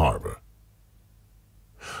Pearl Harbor.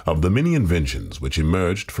 Of the many inventions which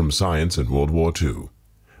emerged from science in World War II,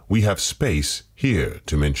 we have space here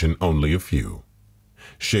to mention only a few: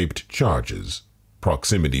 shaped charges,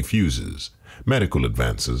 proximity fuses, medical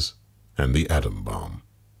advances, and the atom bomb.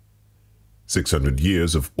 600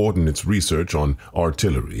 years of ordnance research on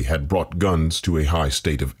artillery had brought guns to a high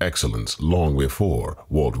state of excellence long before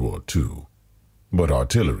World War II. But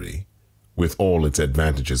artillery, with all its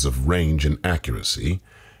advantages of range and accuracy,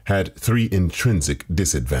 had 3 intrinsic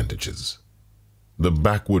disadvantages. The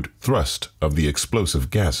backward thrust of the explosive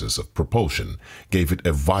gases of propulsion gave it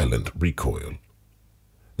a violent recoil.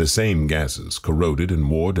 The same gases corroded and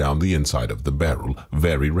wore down the inside of the barrel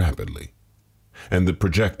very rapidly, and the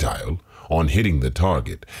projectile, on hitting the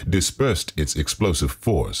target, dispersed its explosive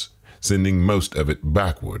force, sending most of it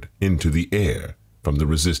backward into the air from the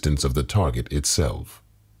resistance of the target itself.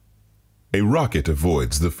 A rocket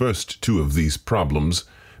avoids the first 2 of these problems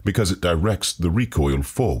because it directs the recoil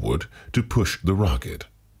forward to push the rocket,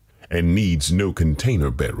 and needs no container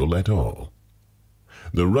barrel at all.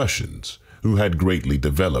 The Russians, who had greatly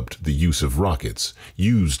developed the use of rockets,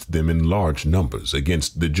 used them in large numbers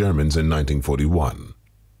against the Germans in 1941.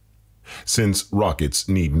 Since rockets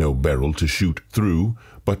need no barrel to shoot through,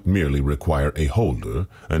 but merely require a holder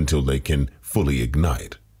until they can fully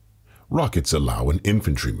ignite, rockets allow an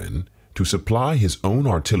infantryman to supply his own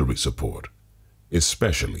artillery support,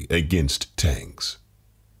 especially against tanks.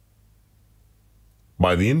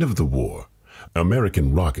 By the end of the war,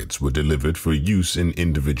 American rockets were delivered for use in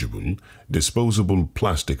individual, disposable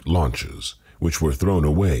plastic launchers, which were thrown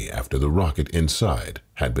away after the rocket inside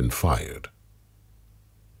had been fired.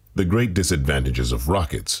 The great disadvantages of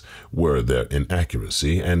rockets were their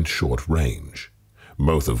inaccuracy and short range,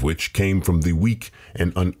 both of which came from the weak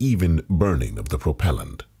and uneven burning of the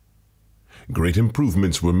propellant. Great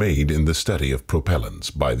improvements were made in the study of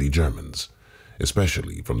propellants by the Germans,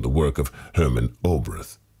 especially from the work of Hermann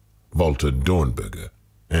Oberth, Walter Dornberger,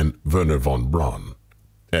 and Werner von Braun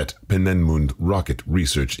at Peenemünde Rocket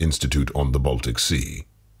Research Institute on the Baltic Sea.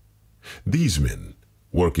 These men,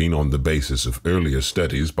 working on the basis of earlier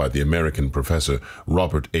studies by the American professor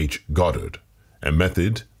Robert H. Goddard, A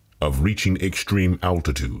Method of Reaching Extreme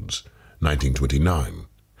Altitudes, 1929,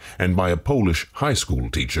 and by a Polish high school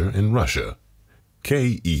teacher in Russia,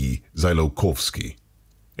 K. E. Zylokowski,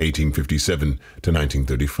 1857 to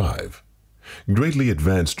 1935, greatly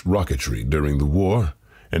advanced rocketry during the war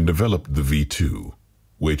and developed the V-2,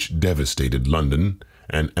 which devastated London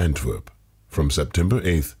and Antwerp from September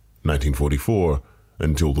 8, 1944,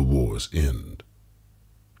 until the war's end.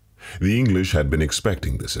 The English had been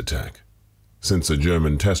expecting this attack, since a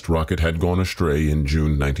German test rocket had gone astray in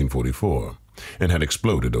June 1944 and had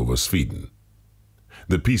exploded over Sweden.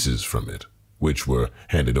 The pieces from it, which were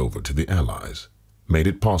handed over to the Allies, made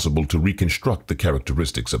it possible to reconstruct the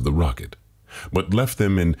characteristics of the rocket, but left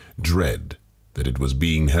them in dread that it was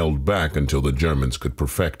being held back until the Germans could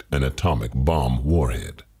perfect an atomic bomb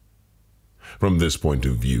warhead. From this point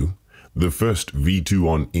of view, the first V-2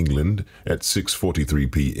 on England at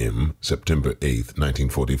 6:43 p.m. September 8,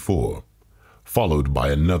 1944, followed by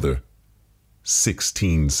another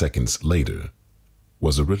 16 seconds later,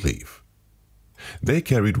 was a relief. They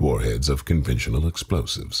carried warheads of conventional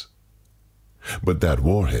explosives. But that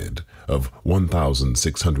warhead of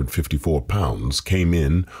 1,654 pounds came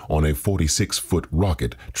in on a 46-foot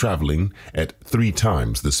rocket traveling at 3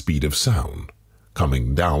 times the speed of sound,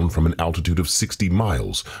 coming down from an altitude of 60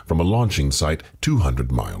 miles from a launching site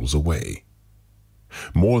 200 miles away.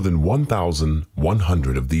 More than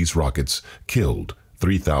 1,100 of these rockets killed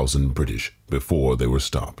 3,000 British before they were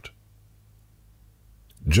stopped.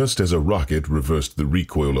 Just as a rocket reversed the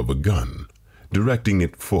recoil of a gun, directing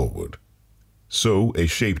it forward, so a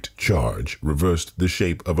shaped charge reversed the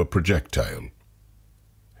shape of a projectile.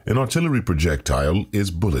 An artillery projectile is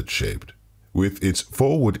bullet-shaped, with its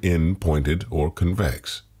forward end pointed or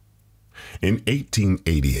convex. In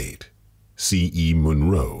 1888, C.E.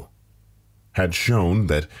 Munro had shown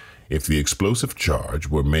that if the explosive charge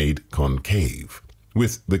were made concave,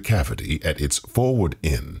 with the cavity at its forward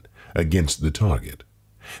end against the target,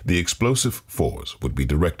 the explosive force would be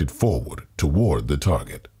directed forward toward the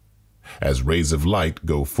target, as rays of light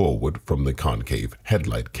go forward from the concave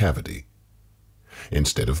headlight cavity,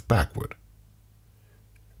 instead of backward.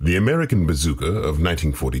 The American bazooka of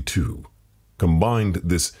 1942 combined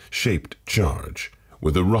this shaped charge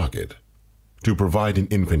with a rocket to provide an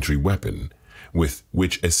infantry weapon with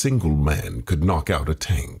which a single man could knock out a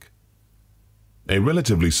tank. A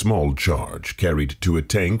relatively small charge carried to a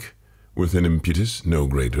tank with an impetus no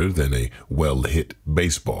greater than a well-hit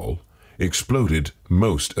baseball exploded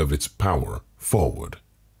most of its power forward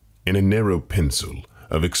in a narrow pencil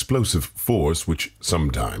of explosive force which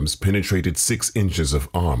sometimes penetrated 6 inches of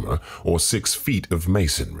armor or 6 feet of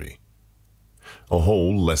masonry. A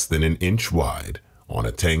hole less than an inch wide on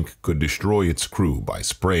a tank could destroy its crew by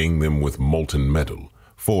spraying them with molten metal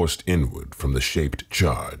forced inward from the shaped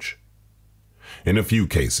charge. In a few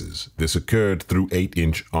cases, this occurred through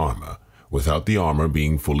 8-inch armor without the armor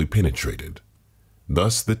being fully penetrated.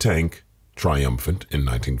 Thus the tank, triumphant in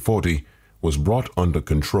 1940, was brought under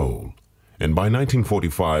control, and by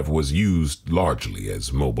 1945 was used largely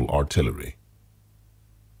as mobile artillery.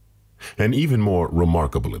 An even more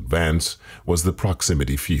remarkable advance was the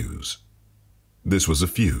proximity fuse. This was a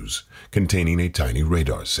fuse containing a tiny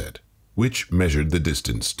radar set, which measured the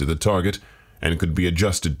distance to the target and could be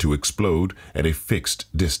adjusted to explode at a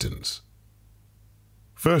fixed distance.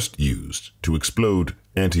 First used to explode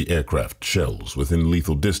anti-aircraft shells within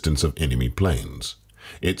lethal distance of enemy planes,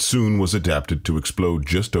 It soon was adapted to explode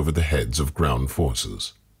just over the heads of ground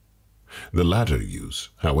forces. The latter use,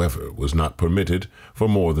 however, was not permitted for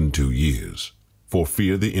more than 2 years, for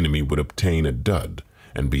fear the enemy would obtain a dud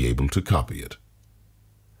and be able to copy it.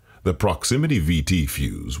 The proximity VT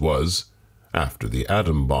fuse was, after the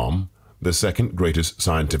atom bomb, the second greatest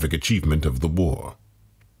scientific achievement of the war,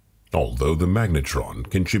 although the magnetron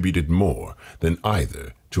contributed more than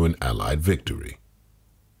either to an Allied victory.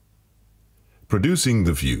 Producing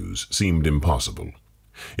the fuse seemed impossible.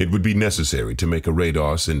 It would be necessary to make a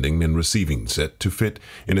radar sending and receiving set to fit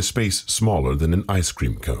in a space smaller than an ice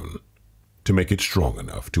cream cone, to make it strong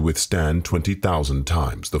enough to withstand 20,000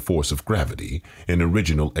 times the force of gravity in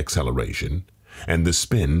original acceleration and the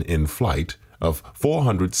spin in flight of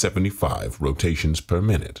 475 rotations per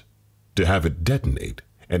minute, to have it detonate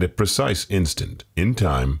at a precise instant in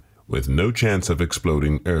time with no chance of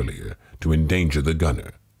exploding earlier to endanger the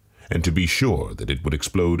gunner, and to be sure that it would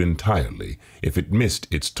explode entirely if it missed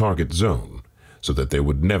its target zone so that there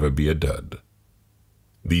would never be a dud.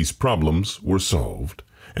 These problems were solved,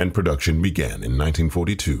 and production began in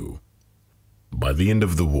 1942. By the end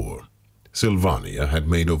of the war, Sylvania had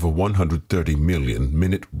made over 130 million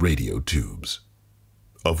minute radio tubes,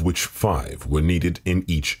 of which 5 were needed in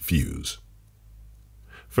each fuse.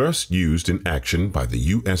 First used in action by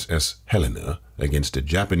the USS Helena against a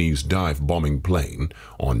Japanese dive-bombing plane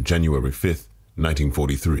on January 5,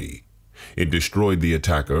 1943, it destroyed the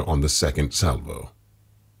attacker on the second salvo.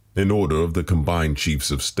 An order of the combined chiefs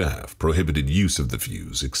of staff prohibited use of the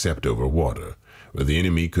fuse except over water, where the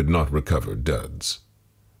enemy could not recover duds.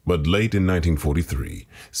 But late in 1943,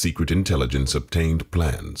 secret intelligence obtained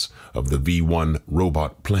plans of the V-1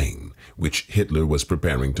 robot plane, which Hitler was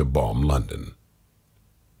preparing to bomb London.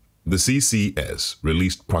 The CCS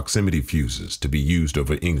released proximity fuses to be used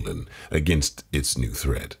over England against its new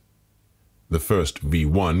threat. The first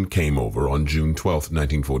V-1 came over on June 12,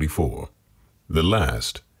 1944. The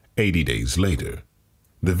last, 80 days later,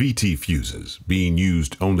 the VT fuses being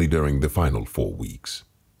used only during the final 4 weeks.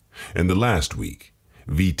 In the last week,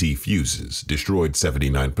 VT fuses destroyed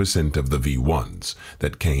 79% of the V-1s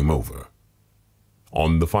that came over.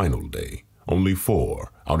 On the final day, only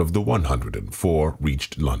 4 out of the 104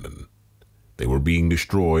 reached London. They were being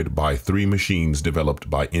destroyed by 3 machines developed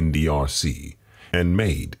by NDRC and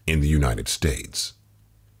made in the United States,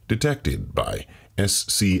 detected by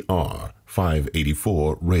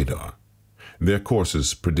SCR-584 radar, their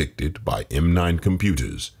courses predicted by M9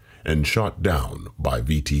 computers, and shot down by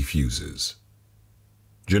VT fuses.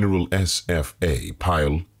 General S.F.A.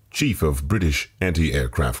 Pyle, Chief of British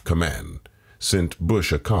Anti-Aircraft Command, sent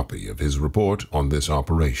Bush a copy of his report on this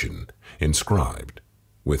operation, inscribed,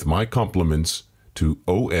 "With my compliments to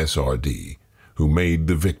OSRD, who made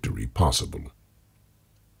the victory possible."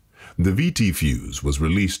 The VT fuse was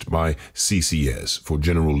released by CCS for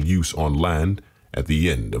general use on land at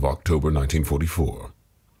the end of October 1944,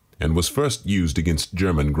 and was first used against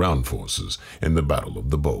German ground forces in the Battle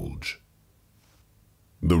of the Bulge.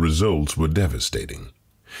 The results were devastating.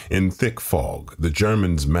 In thick fog, the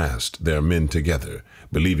Germans massed their men together,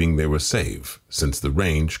 believing they were safe, since the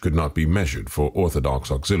range could not be measured for orthodox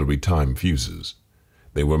auxiliary time fuses.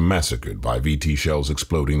 They were massacred by VT shells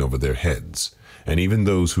exploding over their heads, and even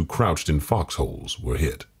those who crouched in foxholes were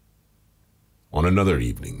hit. On another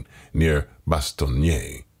evening, near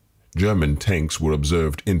Bastogne, German tanks were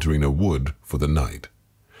observed entering a wood for the night.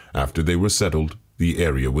 After they were settled, the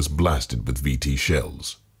area was blasted with VT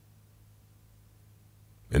shells.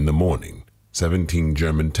 In the morning, 17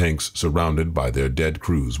 German tanks surrounded by their dead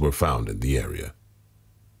crews were found in the area.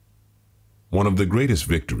 One of the greatest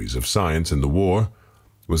victories of science in the war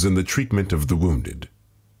was in the treatment of the wounded.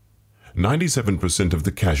 97% of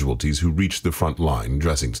the casualties who reached the front line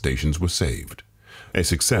dressing stations were saved, a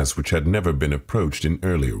success which had never been approached in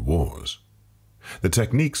earlier wars. The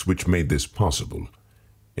techniques which made this possible,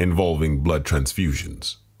 involving blood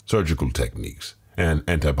transfusions, surgical techniques, and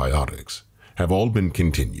antibiotics, have all been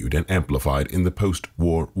continued and amplified in the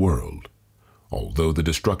post-war world, although the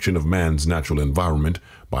destruction of man's natural environment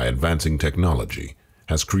by advancing technology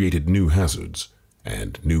has created new hazards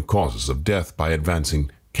and new causes of death by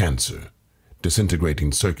advancing cancer,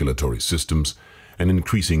 disintegrating circulatory systems, and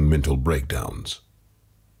increasing mental breakdowns.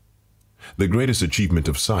 The greatest achievement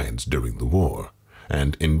of science during the war,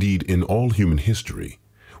 and indeed in all human history,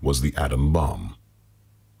 was the atom bomb.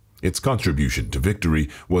 Its contribution to victory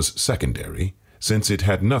was secondary, since it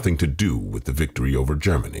had nothing to do with the victory over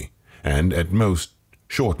Germany, and at most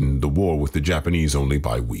shortened the war with the Japanese only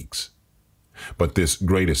by weeks. But this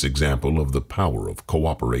greatest example of the power of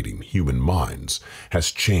cooperating human minds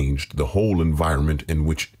has changed the whole environment in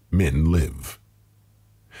which men live.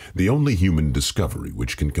 The only human discovery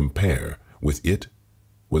which can compare with it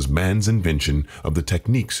was man's invention of the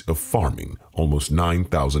techniques of farming almost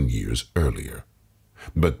 9,000 years earlier.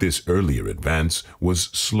 But this earlier advance was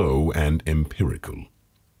slow and empirical.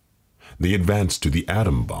 The advance to the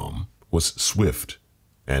atom bomb was swift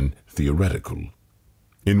and theoretical,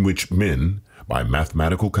 in which men, by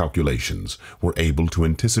mathematical calculations, were able to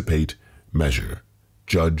anticipate, measure,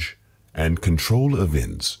 judge, and control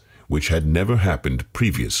events which had never happened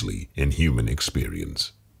previously in human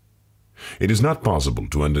experience. It is not possible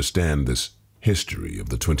to understand this history of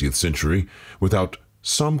the 20th century without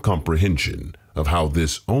some comprehension of how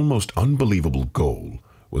this almost unbelievable goal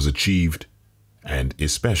was achieved, and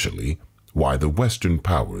especially why the Western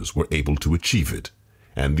powers were able to achieve it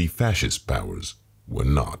and the fascist powers were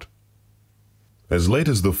not. As late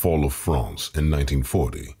as the fall of France in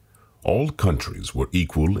 1940, all countries were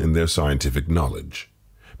equal in their scientific knowledge,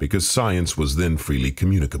 because science was then freely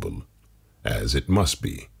communicable, as it must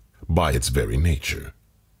be, by its very nature.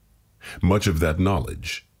 Much of that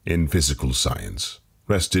knowledge, in physical science,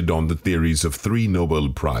 rested on the theories of 3 Nobel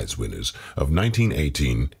Prize winners of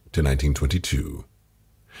 1918 to 1922.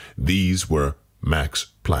 These were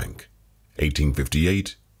Max Planck,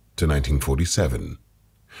 1858 to 1947,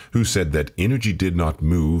 who said that energy did not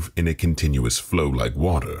move in a continuous flow like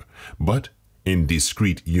water, but in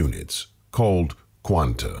discrete units called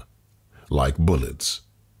quanta, like bullets.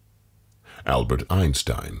 Albert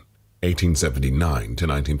Einstein, 1879 to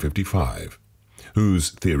 1955, whose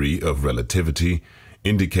theory of relativity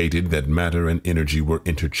indicated that matter and energy were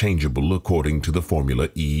interchangeable according to the formula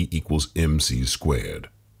E equals mc squared,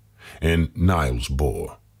 and Niels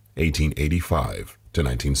Bohr, 1885 to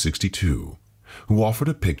 1962, who offered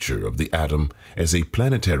a picture of the atom as a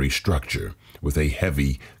planetary structure with a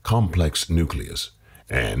heavy, complex nucleus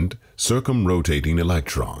and circumrotating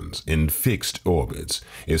electrons in fixed orbits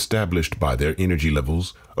established by their energy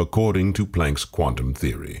levels according to Planck's quantum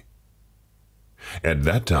theory. At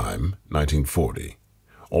that time, 1940,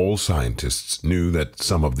 all scientists knew that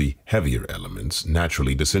some of the heavier elements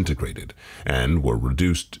naturally disintegrated and were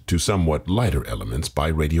reduced to somewhat lighter elements by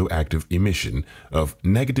radioactive emission of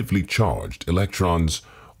negatively charged electrons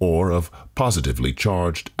or of positively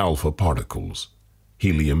charged alpha particles,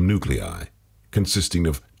 helium nuclei, consisting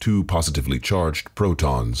of 2 positively charged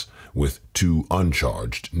protons with 2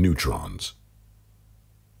 uncharged neutrons.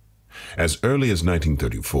 As early as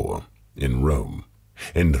 1934, in Rome,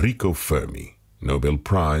 Enrico Fermi, Nobel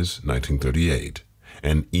Prize 1938,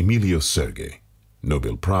 and Emilio Sergei,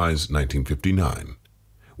 Nobel Prize 1959,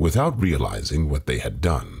 without realizing what they had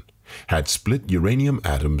done, had split uranium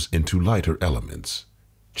atoms into lighter elements,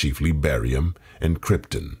 chiefly barium and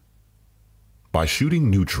krypton, by shooting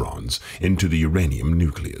neutrons into the uranium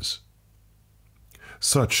nucleus.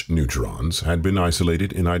 Such neutrons had been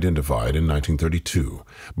isolated and identified in 1932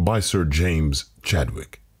 by Sir James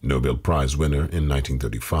Chadwick, Nobel Prize winner in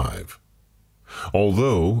 1935.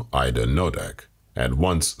 Although Ida Nodak had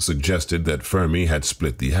once suggested that Fermi had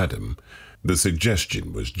split the atom, the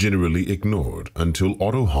suggestion was generally ignored until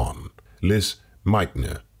Otto Hahn, Lis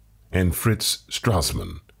Meitner, and Fritz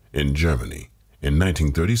Strassmann in Germany in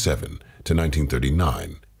 1937 to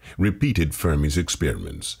 1939 repeated Fermi's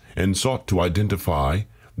experiments and sought to identify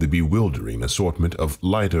the bewildering assortment of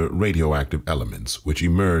lighter radioactive elements which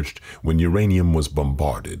emerged when uranium was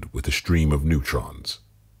bombarded with a stream of neutrons.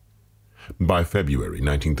 By February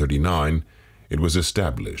 1939, it was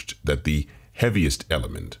established that the heaviest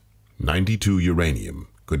element, 92 uranium,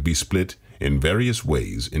 could be split in various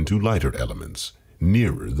ways into lighter elements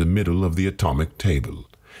nearer the middle of the atomic table,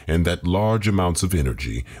 and that large amounts of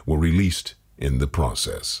energy were released in the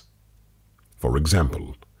process. For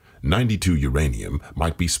example, 92 uranium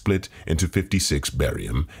might be split into 56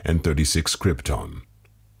 barium and 36 krypton.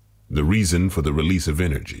 The reason for the release of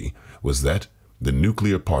energy was that the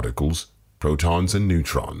nuclear particles, protons and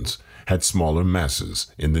neutrons, had smaller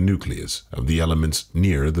masses in the nucleus of the elements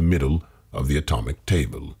near the middle of the atomic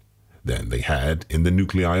table than they had in the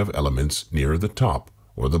nuclei of elements near the top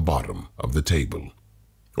or the bottom of the table,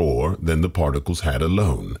 or than the particles had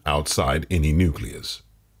alone outside any nucleus.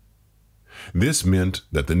 This meant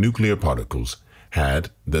that the nuclear particles had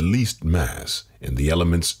the least mass in the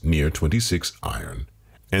elements near 26 iron,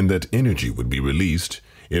 and that energy would be released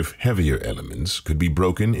if heavier elements could be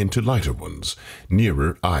broken into lighter ones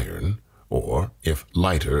nearer iron, or if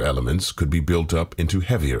lighter elements could be built up into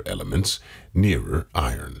heavier elements nearer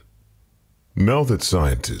iron. Now that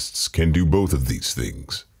scientists can do both of these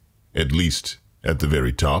things, at least at the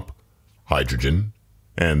very top, hydrogen,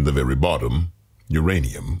 and the very bottom,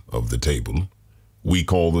 uranium, of the table, we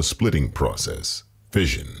call the splitting process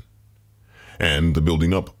fission. and the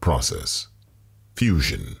building up process,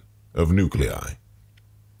 fusion, of nuclei.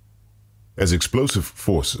 As explosive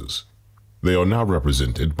forces, they are now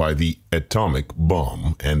represented by the atomic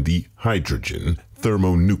bomb and the hydrogen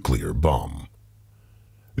thermonuclear bomb.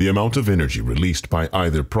 The amount of energy released by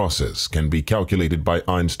either process can be calculated by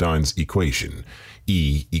Einstein's equation,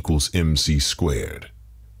 E equals mc squared,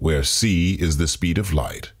 where c is the speed of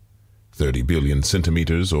light, 30 billion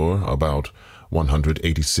centimeters or about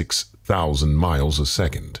 186,000 miles a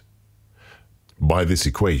second. By this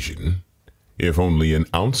equation, if only an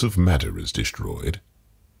ounce of matter is destroyed,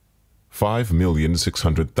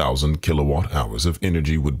 5,600,000 kilowatt-hours of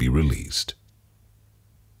energy would be released.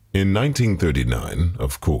 In 1939,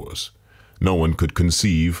 of course, no one could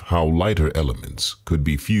conceive how lighter elements could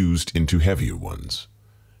be fused into heavier ones.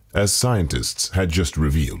 As scientists had just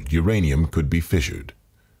revealed, uranium could be fissured.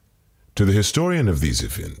 To the historian of these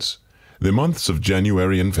events, the months of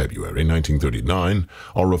January and February 1939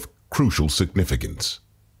 are of crucial significance.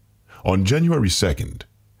 On January 2nd,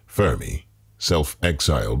 Fermi,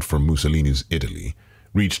 self-exiled from Mussolini's Italy,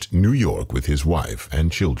 reached New York with his wife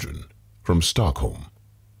and children from Stockholm,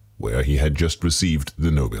 where he had just received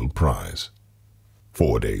the Nobel Prize.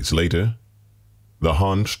 4 days later, the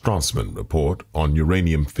Hans Strassmann report on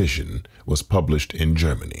uranium fission was published in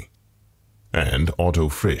Germany, and Otto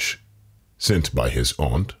Frisch, sent by his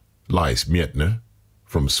aunt, Lise Meitner,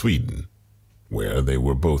 from Sweden, where they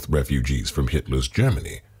were both refugees from Hitler's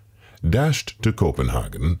Germany, dashed to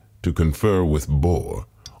Copenhagen to confer with Bohr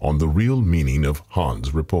on the real meaning of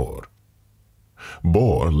Hans' report.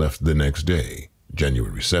 Bohr left the next day,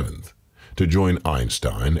 January 7th, to join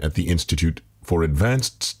Einstein at the Institute for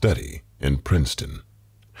Advanced Study in Princeton,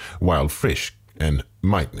 while Frisch and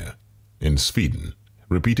Meitner in Sweden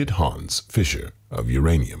repeated Hans' fissure of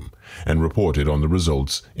uranium and reported on the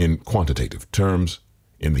results in quantitative terms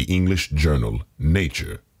in the English journal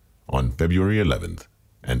Nature on February 11th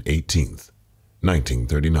and 18th,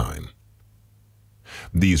 1939.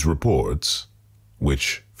 These reports,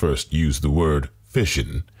 which first used the word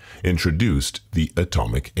fission, introduced the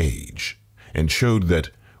atomic age and showed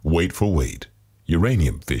that, weight for weight,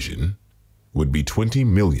 uranium fission would be 20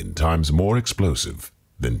 million times more explosive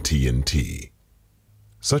than TNT.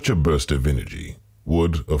 Such a burst of energy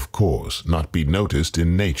would, of course, not be noticed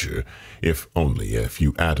in nature if only a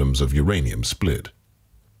few atoms of uranium split.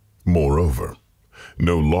 Moreover,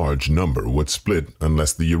 no large number would split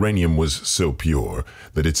unless the uranium was so pure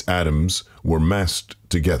that its atoms were massed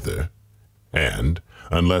together, and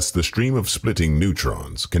unless the stream of splitting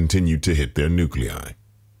neutrons continued to hit their nuclei.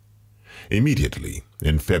 Immediately,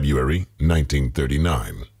 in February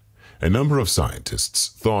 1939, a number of scientists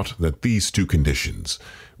thought that these two conditions,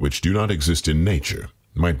 which do not exist in nature,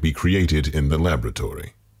 might be created in the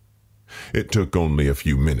laboratory. It took only a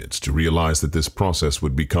few minutes to realize that this process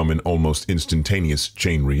would become an almost instantaneous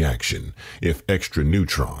chain reaction if extra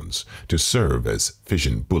neutrons, to serve as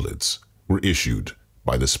fission bullets, were issued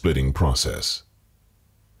by the splitting process.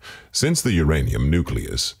 Since the uranium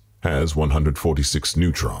nucleus has 146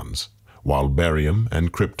 neutrons, while barium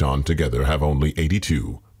and krypton together have only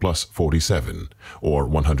 82 plus 47, or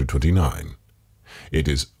 129, it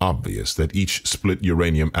is obvious that each split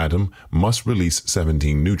uranium atom must release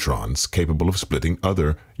 17 neutrons capable of splitting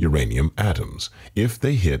other uranium atoms if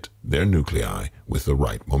they hit their nuclei with the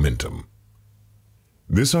right momentum.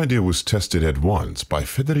 This idea was tested at once by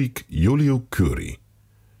Frédéric Joliot-Curie,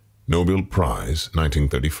 Nobel Prize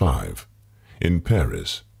 1935, in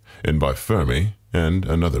Paris, and by Fermi and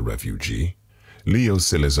another refugee, Leo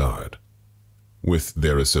Szilard, with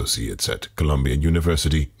their associates at Columbia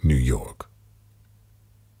University, New York.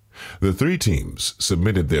 The three teams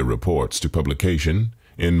submitted their reports to publication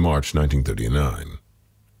in March 1939.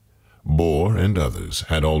 Bohr and others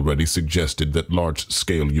had already suggested that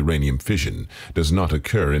large-scale uranium fission does not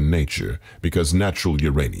occur in nature because natural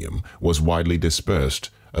uranium was widely dispersed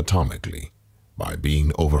atomically by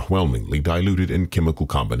being overwhelmingly diluted in chemical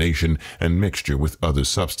combination and mixture with other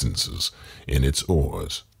substances in its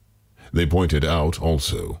ores. They pointed out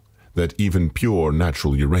also that even pure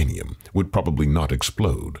natural uranium would probably not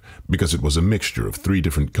explode because it was a mixture of 3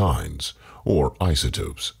 different kinds, or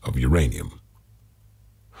isotopes, of uranium,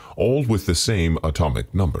 all with the same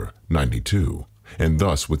atomic number, 92, and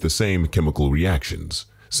thus with the same chemical reactions,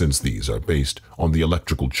 since these are based on the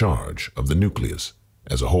electrical charge of the nucleus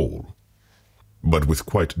as a whole, but with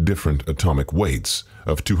quite different atomic weights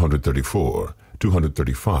of 234,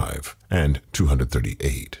 235, and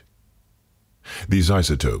 238. These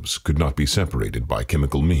isotopes could not be separated by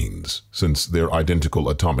chemical means, since their identical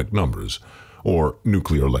atomic numbers, or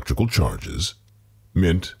nuclear electrical charges,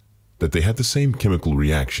 meant that they had the same chemical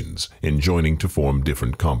reactions in joining to form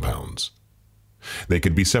different compounds. They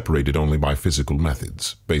could be separated only by physical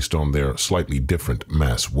methods based on their slightly different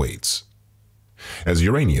mass weights. As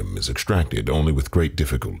uranium is extracted only with great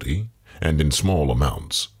difficulty and in small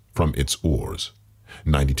amounts from its ores,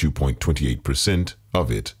 92.28% of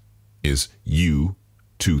it is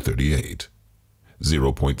U-238.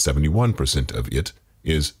 0.71% of it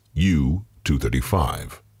is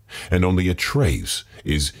U-235, and only a trace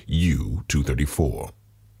is U-234.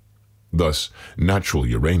 Thus, natural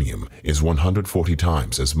uranium is 140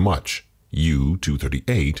 times as much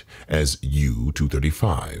U-238 as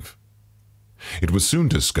U-235. It was soon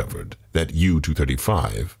discovered that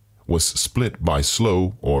U-235 was split by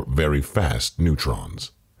slow or very fast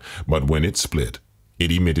neutrons, but when it split,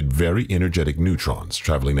 it emitted very energetic neutrons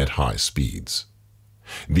traveling at high speeds.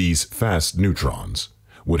 These fast neutrons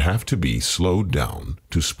would have to be slowed down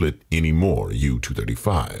to split any more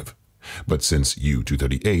U-235, but since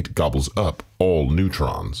U-238 gobbles up all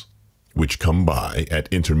neutrons, which come by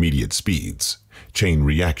at intermediate speeds, chain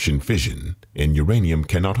reaction fission in uranium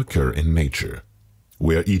cannot occur in nature,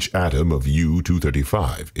 where each atom of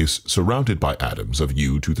U-235 is surrounded by atoms of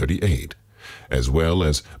U-238, as well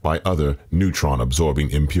as by other neutron-absorbing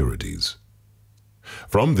impurities.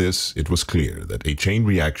 From this, it was clear that a chain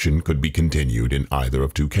reaction could be continued in either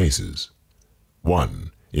of two cases.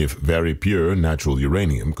 One, if very pure natural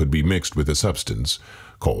uranium could be mixed with a substance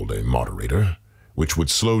called a moderator, which would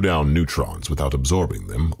slow down neutrons without absorbing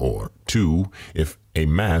them, or two, if a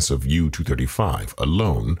mass of U-235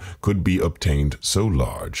 alone could be obtained so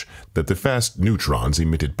large that the fast neutrons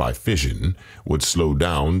emitted by fission would slow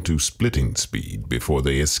down to splitting speed before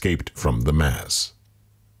they escaped from the mass.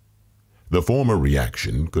 The former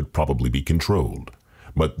reaction could probably be controlled,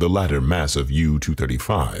 but the latter mass of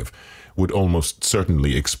U-235 would almost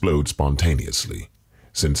certainly explode spontaneously,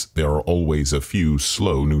 since there are always a few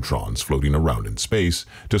slow neutrons floating around in space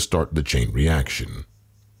to start the chain reaction.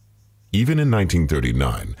 Even in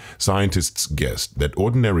 1939, scientists guessed that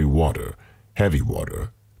ordinary water, heavy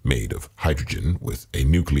water, made of hydrogen with a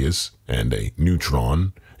nucleus and a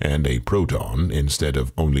neutron and a proton instead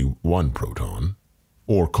of only one proton,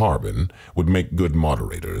 or carbon, would make good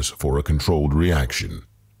moderators for a controlled reaction.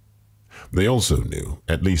 They also knew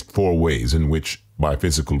at least 4 ways in which, by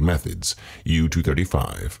physical methods,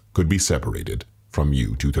 U-235 could be separated from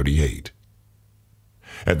U-238.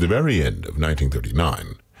 At the very end of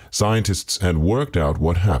 1939, scientists had worked out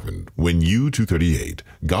what happened when U-238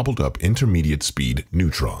 gobbled up intermediate speed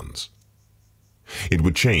neutrons. It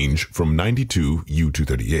would change from 92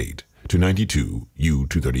 U-238 to 92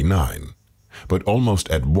 U-239. But almost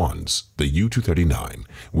at once, the U-239,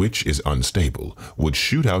 which is unstable, would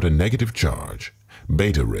shoot out a negative charge,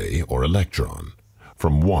 beta ray or electron,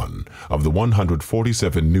 from one of the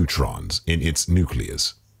 147 neutrons in its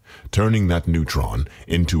nucleus, turning that neutron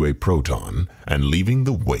into a proton and leaving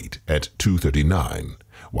the weight at 239,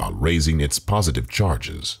 while raising its positive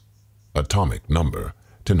charges, atomic number,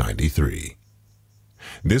 to 93.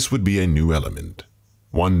 This would be a new element,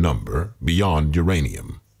 one number beyond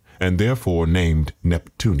uranium, and therefore named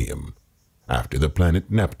Neptunium, after the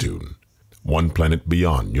planet Neptune, one planet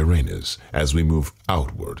beyond Uranus as we move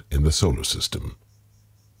outward in the solar system.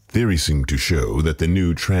 Theory seemed to show that the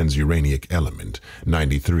new transuranic element,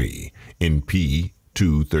 93, in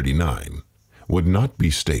P239, would not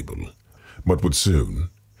be stable, but would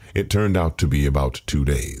soon, it turned out to be about 2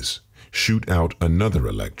 days, shoot out another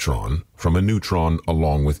electron from a neutron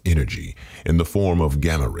along with energy in the form of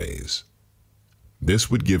gamma rays.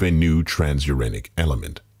 This would give a new transuranic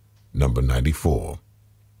element, number 94,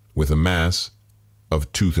 with a mass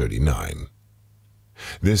of 239.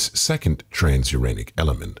 This second transuranic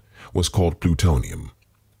element was called plutonium,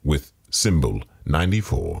 with symbol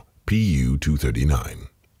 94 Pu-239.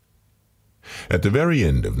 At the very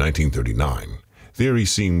end of 1939, theory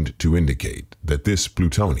seemed to indicate that this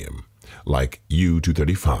plutonium, like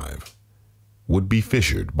U-235, would be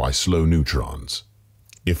fissured by slow neutrons,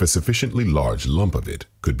 if a sufficiently large lump of it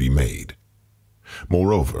could be made.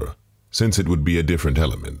 Moreover, since it would be a different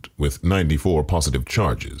element with 94 positive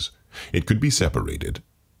charges, it could be separated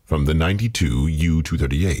from the 92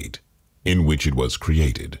 U-238 in which it was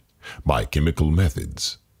created by chemical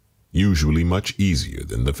methods, usually much easier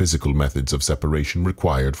than the physical methods of separation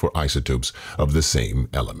required for isotopes of the same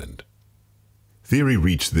element. Theory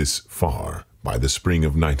reached this far by the spring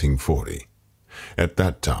of 1940. At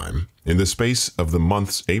that time, in the space of the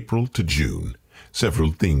months April to June,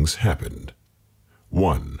 several things happened.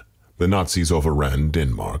 1. The Nazis overran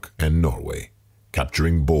Denmark and Norway,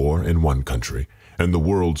 capturing Bohr in one country and the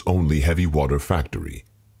world's only heavy water factory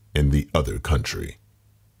in the other country.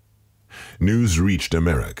 News reached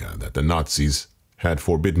America that the Nazis had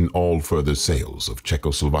forbidden all further sales of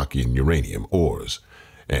Czechoslovakian uranium ores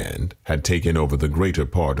and had taken over the greater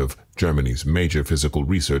part of Germany's major physical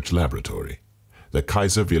research laboratory, the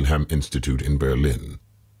Kaiser Wilhelm Institute in Berlin,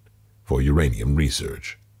 for uranium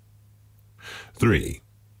research. 3.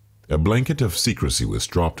 A blanket of secrecy was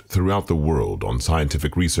dropped throughout the world on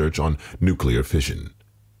scientific research on nuclear fission.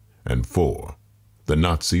 And 4. The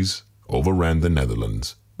Nazis overran the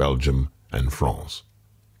Netherlands, Belgium, and France,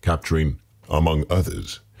 capturing, among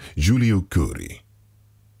others, Giulio Curie.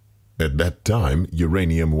 At that time,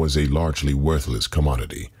 uranium was a largely worthless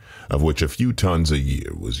commodity, of which a few tons a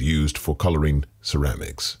year was used for coloring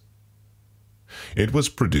ceramics. It was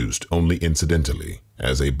produced only incidentally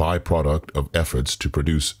as a byproduct of efforts to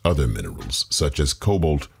produce other minerals such as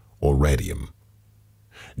cobalt or radium.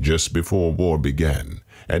 Just before war began,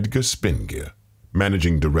 Edgar Spengler,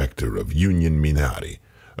 managing director of Union Minari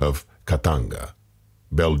of Katanga,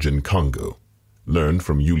 Belgian Congo, learned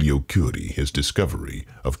from Giulio Curie his discovery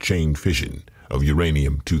of chain fission of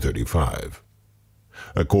uranium-235.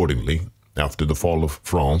 Accordingly, after the fall of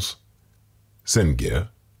France, Spengler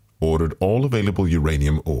ordered all available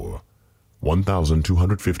uranium ore,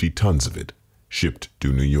 1,250 tons of it, shipped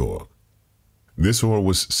to New York. This ore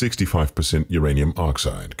was 65% uranium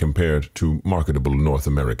oxide compared to marketable North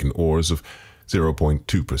American ores of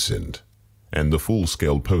 0.2%, and the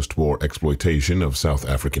full-scale post-war exploitation of South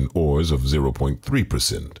African ores of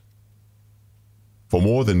 0.3%. For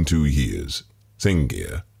more than 2 years,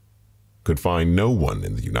 Spengler could find no one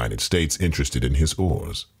in the United States interested in his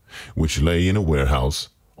ores, which lay in a warehouse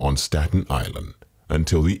on Staten Island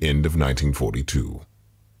until the end of 1942.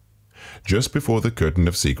 Just before the curtain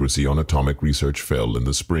of secrecy on atomic research fell in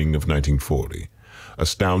the spring of 1940,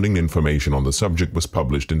 astounding information on the subject was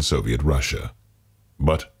published in Soviet Russia,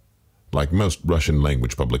 but, like most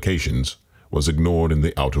Russian-language publications, was ignored in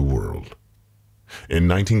the outer world. In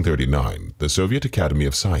 1939, the Soviet Academy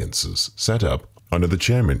of Sciences set up, under the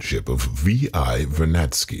chairmanship of V.I.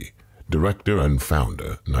 Vernadsky, director and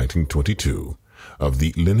founder, 1922, of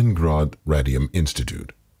the Leningrad Radium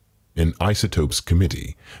Institute, an isotopes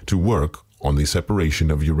committee to work on the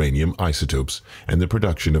separation of uranium isotopes and the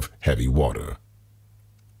production of heavy water.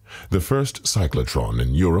 The first cyclotron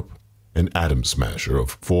in Europe, an atom smasher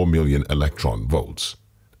of 4 million electron volts,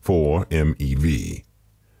 4 MeV,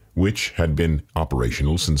 which had been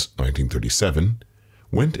operational since 1937,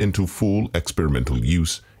 went into full experimental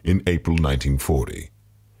use in April 1940,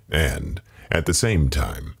 and, at the same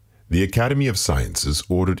time, the Academy of Sciences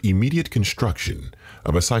ordered immediate construction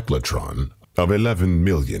of a cyclotron of 11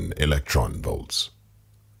 million electron volts,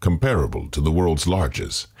 comparable to the world's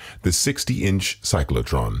largest, the 60-inch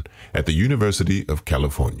cyclotron at the University of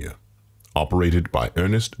California, operated by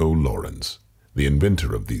Ernest O. Lawrence, the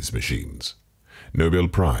inventor of these machines. Nobel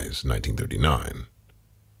Prize, 1939.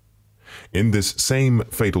 In this same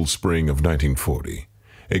fatal spring of 1940,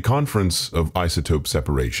 a conference of isotope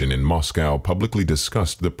separation in Moscow publicly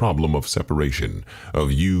discussed the problem of separation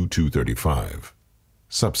of U-235.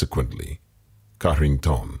 Subsequently,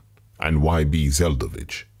 Carrington and Y.B.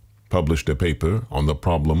 Zeldovich published a paper on the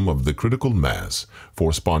problem of the critical mass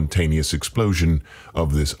for spontaneous explosion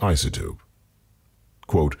of this isotope.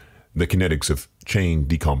 Quote, the kinetics of chain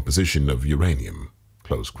decomposition of uranium,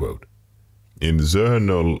 close quote, in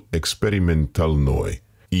Journal Experimentalnoi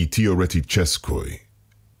I Teoretической,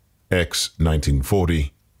 X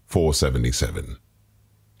 1940, 477.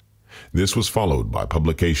 This was followed by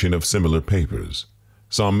publication of similar papers,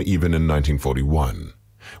 some even in 1941,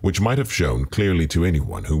 which might have shown clearly to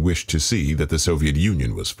anyone who wished to see that the Soviet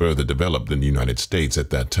Union was further developed than the United States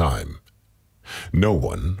at that time. No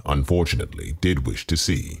one, unfortunately, did wish to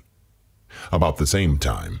see. About the same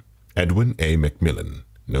time, Edwin A. Macmillan,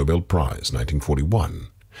 Nobel Prize, 1941,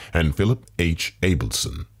 and Philip H.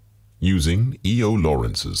 Abelson, using E.O.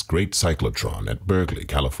 Lawrence's great cyclotron at Berkeley,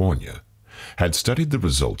 California, had studied the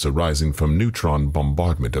results arising from neutron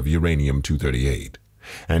bombardment of uranium-238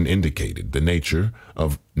 and indicated the nature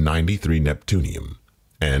of 93 neptunium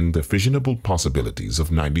and the fissionable possibilities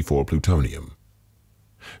of 94 plutonium.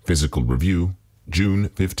 Physical Review, June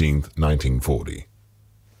 15, 1940.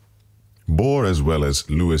 Bohr, as well as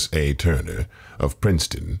Lewis A. Turner of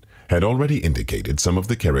Princeton, had already indicated some of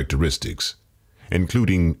the characteristics,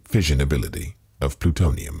 including fissionability, of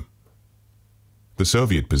plutonium. The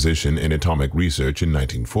Soviet position in atomic research in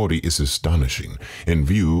 1940 is astonishing in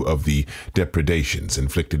view of the depredations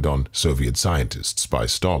inflicted on Soviet scientists by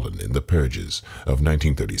Stalin in the purges of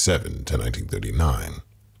 1937 to 1939.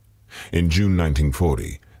 In June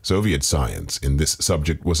 1940, Soviet science in this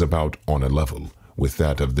subject was about on a level with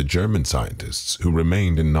that of the German scientists who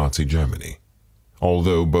remained in Nazi Germany,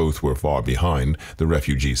 although both were far behind the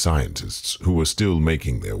refugee scientists who were still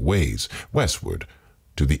making their ways westward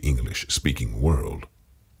to the English-speaking world.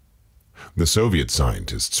 The Soviet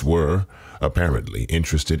scientists were, apparently,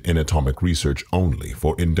 interested in atomic research only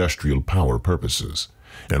for industrial power purposes,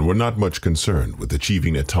 and were not much concerned with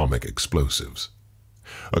achieving atomic explosives.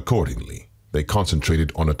 Accordingly, they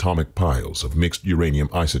concentrated on atomic piles of mixed uranium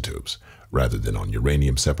isotopes rather than on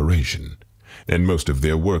uranium separation, and most of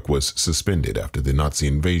their work was suspended after the Nazi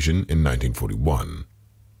invasion in 1941.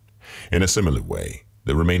 In a similar way,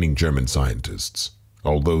 the remaining German scientists,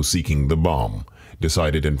 although seeking the bomb,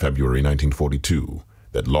 decided in February 1942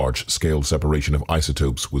 that large-scale separation of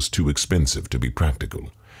isotopes was too expensive to be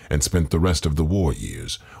practical, and spent the rest of the war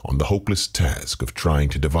years on the hopeless task of trying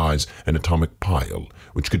to devise an atomic pile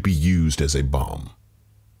which could be used as a bomb.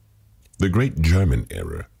 The great German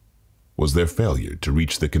error was their failure to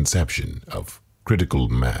reach the conception of critical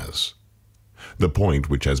mass, the point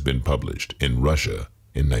which has been published in Russia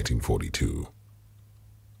in 1942.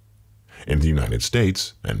 In the United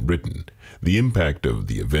States and Britain, the impact of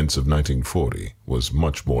the events of 1940 was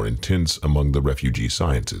much more intense among the refugee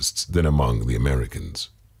scientists than among the Americans.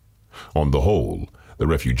 On the whole, the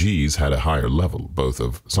refugees had a higher level both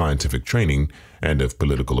of scientific training and of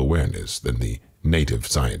political awareness than the native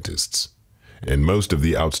scientists, and most of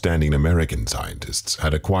the outstanding American scientists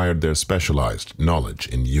had acquired their specialized knowledge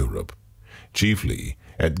in Europe, chiefly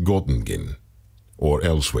at Göttingen or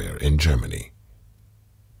elsewhere in Germany.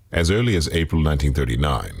 As early as April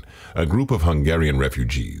 1939, a group of Hungarian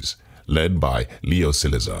refugees, led by Leo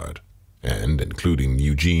Szilard, and including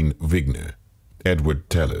Eugene Wigner, Edward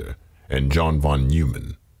Teller, and John von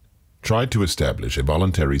Neumann, tried to establish a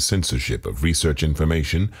voluntary censorship of research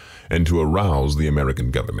information and to arouse the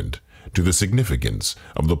American government to the significance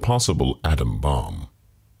of the possible atom bomb.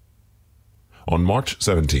 On March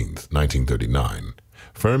 17, 1939,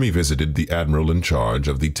 Fermi visited the admiral in charge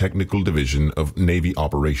of the Technical Division of Navy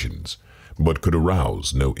Operations, but could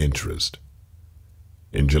arouse no interest.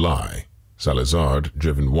 In July, Szilard,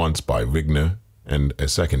 driven once by Wigner and a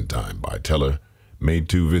second time by Teller, made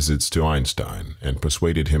 2 visits to Einstein and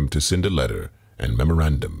persuaded him to send a letter and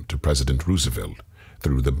memorandum to President Roosevelt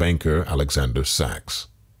through the banker Alexander Sachs.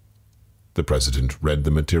 The president read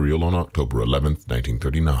the material on October 11,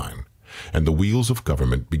 1939, and the wheels of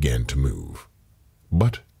government began to move,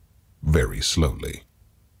 but very slowly.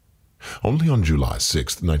 Only on July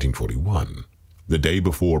 6, 1941, the day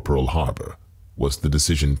before Pearl Harbor, was the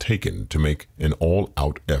decision taken to make an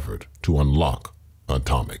all-out effort to unlock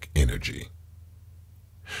atomic energy.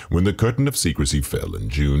 When the curtain of secrecy fell in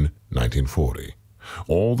June 1940,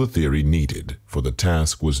 all the theory needed for the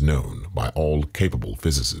task was known by all capable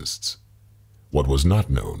physicists. What was not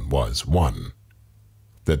known was, 1,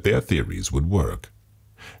 that their theories would work,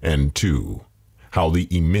 and 2, how the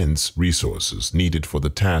immense resources needed for the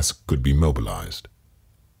task could be mobilized.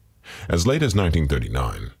 As late as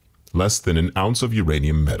 1939, less than an ounce of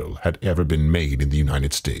uranium metal had ever been made in the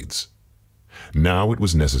United States. Now it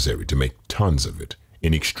was necessary to make tons of it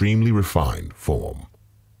in extremely refined form.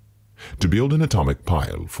 To build an atomic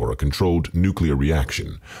pile for a controlled nuclear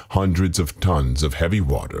reaction, hundreds of tons of heavy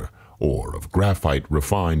water or of graphite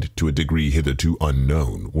refined to a degree hitherto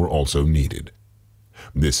unknown were also needed.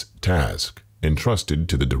 This task, entrusted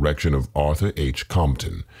to the direction of Arthur H.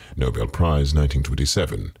 Compton, Nobel Prize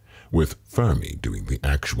 1927, with Fermi doing the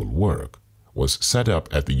actual work, was set up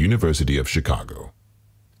at the University of Chicago.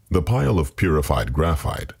 The pile of purified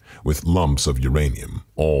graphite, with lumps of uranium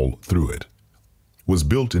all through it, was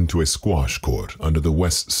built into a squash court under the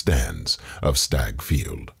west stands of Stagg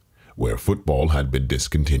Field, where football had been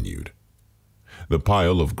discontinued. The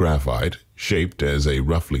pile of graphite, shaped as a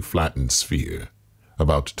roughly flattened sphere,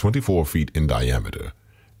 about 24 feet in diameter,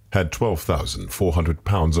 had 12,400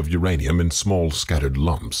 pounds of uranium in small scattered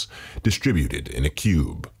lumps, distributed in a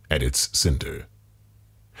cube at its center.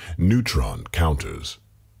 Neutron counters,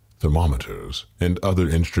 thermometers, and other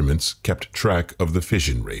instruments kept track of the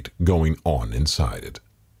fission rate going on inside it.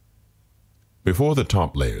 Before the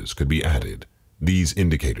top layers could be added, these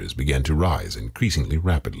indicators began to rise increasingly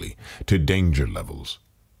rapidly to danger levels.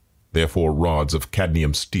 Therefore, rods of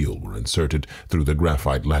cadmium steel were inserted through the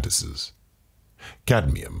graphite lattices.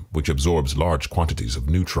 Cadmium, which absorbs large quantities of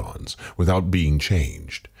neutrons without being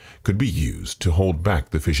changed, could be used to hold back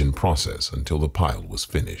the fission process until the pile was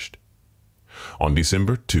finished. On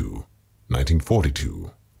December 2,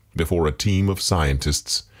 1942, before a team of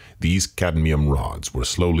scientists, these cadmium rods were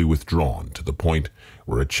slowly withdrawn to the point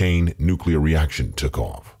where a chain nuclear reaction took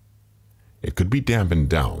off. It could be dampened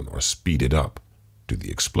down or speeded up to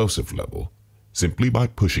the explosive level simply by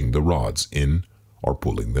pushing the rods in or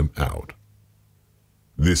pulling them out.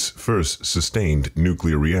 This first sustained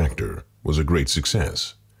nuclear reactor was a great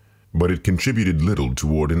success, but it contributed little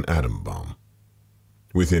toward an atom bomb.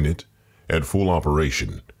 Within it, at full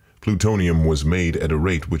operation, plutonium was made at a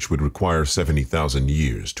rate which would require 70,000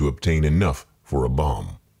 years to obtain enough for a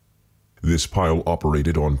bomb. This pile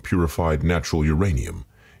operated on purified natural uranium,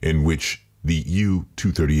 in which the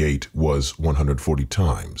U-238 was 140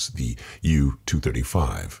 times the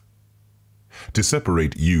U-235. To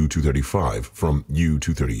separate U-235 from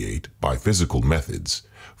U-238 by physical methods,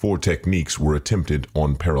 4 techniques were attempted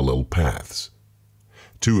on parallel paths.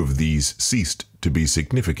 2 of these ceased to be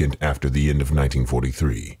significant after the end of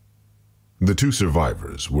 1943. The 2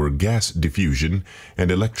 survivors were gas diffusion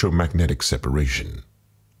and electromagnetic separation.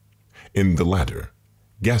 In the latter,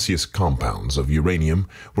 gaseous compounds of uranium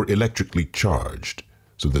were electrically charged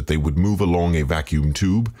so that they would move along a vacuum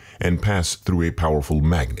tube and pass through a powerful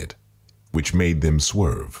magnet, which made them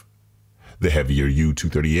swerve. The heavier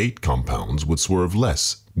U-238 compounds would swerve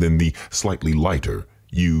less than the slightly lighter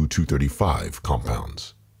U-235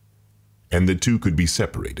 compounds, and the 2 could be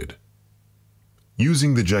separated.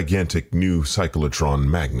 Using the gigantic new cyclotron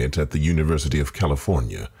magnet at the University of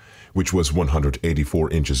California, which was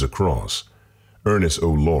 184 inches across, Ernest O.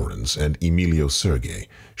 Lawrence and Emilio Sergey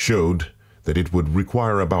showed that it would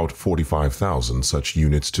require about 45,000 such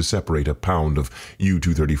units to separate a pound of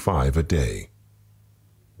U-235 a day.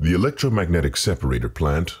 The electromagnetic separator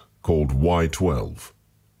plant, called Y-12,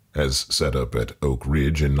 as set up at Oak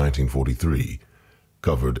Ridge in 1943,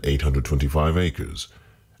 covered 825 acres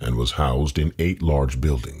and was housed in 8 large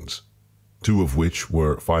buildings, 2 of which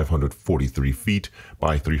were 543 feet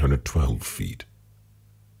by 312 feet.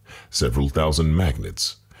 Several thousand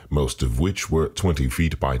magnets, most of which were 20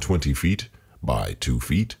 feet by 20 feet by 2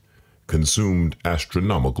 feet, consumed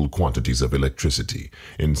astronomical quantities of electricity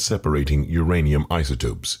in separating uranium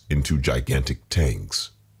isotopes into gigantic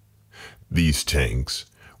tanks. These tanks,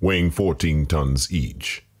 weighing 14 tons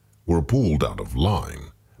each, were pulled out of line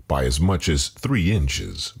by as much as 3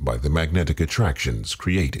 inches by the magnetic attractions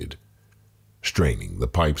created, straining the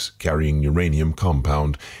pipes carrying uranium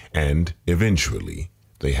compound, and eventually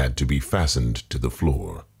they had to be fastened to the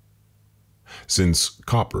floor. Since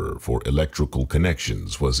copper for electrical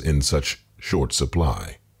connections was in such short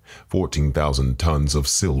supply, 14,000 tons of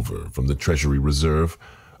silver from the Treasury Reserve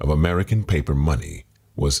of American paper money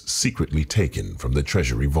was secretly taken from the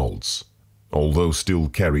Treasury vaults, although still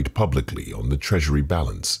carried publicly on the Treasury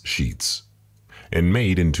balance sheets, and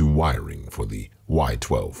made into wiring for the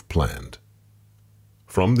Y-12 plant.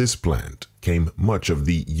 From this plant came much of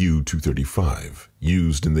the U-235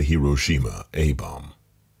 used in the Hiroshima A-bomb.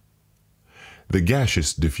 The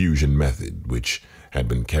gaseous diffusion method, which had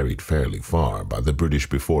been carried fairly far by the British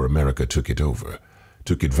before America took it over,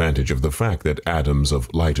 took advantage of the fact that atoms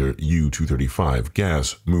of lighter U-235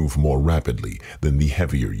 gas move more rapidly than the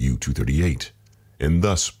heavier U-238, and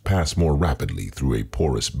thus pass more rapidly through a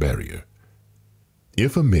porous barrier.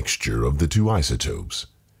 If a mixture of the 2 isotopes,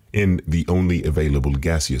 in the only available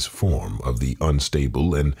gaseous form of the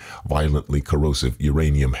unstable and violently corrosive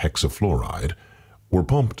uranium hexafluoride, were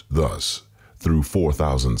pumped thus through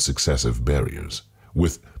 4,000 successive barriers,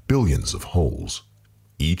 with billions of holes,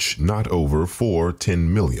 each not over 4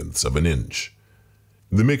 10-millionths of an inch,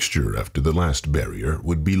 the mixture after the last barrier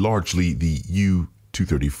would be largely the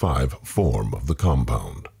U-235 form of the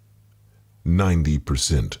compound,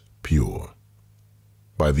 90% pure.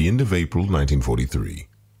 By the end of April 1943,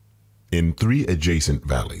 in 3 adjacent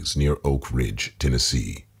valleys near Oak Ridge,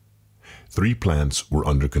 Tennessee, 3 plants were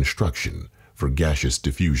under construction for gaseous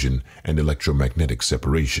diffusion and electromagnetic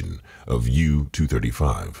separation of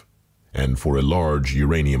U-235, and for a large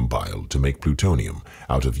uranium pile to make plutonium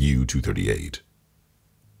out of U-238.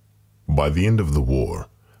 By the end of the war,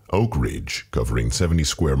 Oak Ridge, covering 70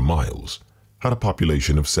 square miles, had a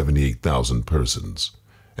population of 78,000 persons,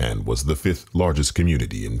 and was the 5th largest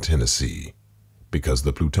community in Tennessee, because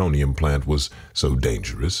the plutonium plant was so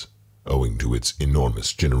dangerous, owing to its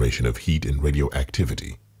enormous generation of heat and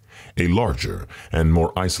radioactivity. A larger and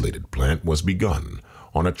more isolated plant was begun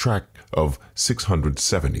on a tract of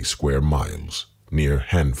 670 square miles near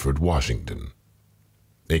Hanford, Washington.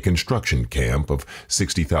 A construction camp of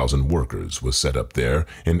 60,000 workers was set up there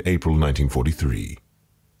in April 1943.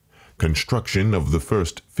 Construction of the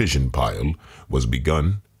first fission pile was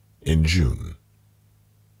begun in June,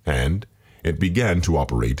 and it began to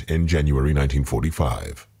operate in January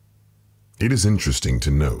 1945. It is interesting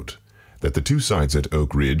to note that the 2 sites at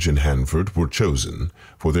Oak Ridge and Hanford were chosen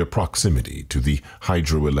for their proximity to the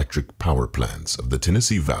hydroelectric power plants of the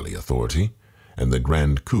Tennessee Valley Authority and the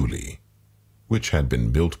Grand Coulee, which had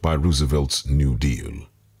been built by Roosevelt's New Deal.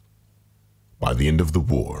 By the end of the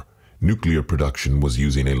war, nuclear production was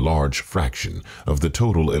using a large fraction of the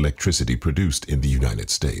total electricity produced in the United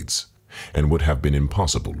States, and would have been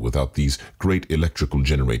impossible without these great electrical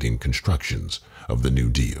generating constructions of the New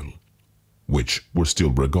Deal, which were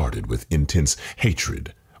still regarded with intense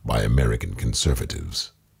hatred by American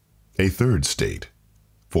conservatives. A third state,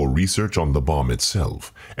 for research on the bomb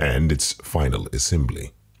itself and its final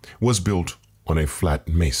assembly, was built on a flat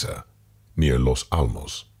mesa near Los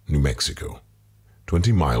Alamos, New Mexico,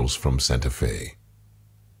 20 miles from Santa Fe.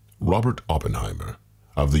 Robert Oppenheimer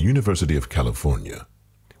of the University of California,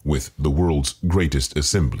 with the world's greatest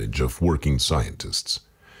assemblage of working scientists,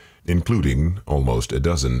 including almost a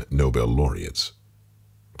dozen Nobel laureates,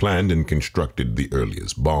 planned and constructed the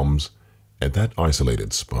earliest bombs at that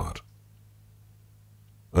isolated spot.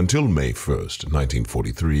 Until May 1st,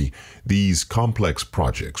 1943, these complex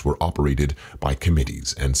projects were operated by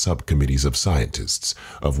committees and subcommittees of scientists,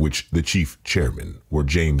 of which the chief chairmen were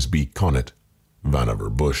James B. Conant, Vannevar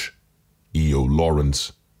Bush, E.O.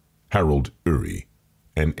 Lawrence, Harold Urey,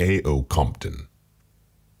 and A.O. Compton.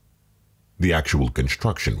 The actual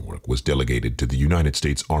construction work was delegated to the United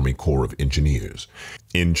States Army Corps of Engineers,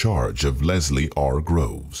 in charge of Leslie R.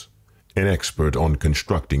 Groves, an expert on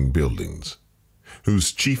constructing buildings,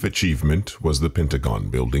 whose chief achievement was the Pentagon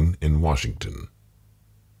building in Washington.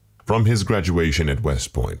 From his graduation at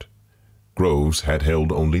West Point, Groves had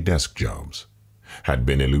held only desk jobs, had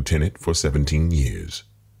been a lieutenant for 17 years,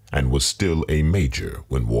 and was still a major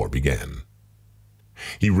when war began.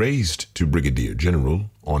 He raised to brigadier general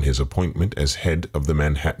on his appointment as head of the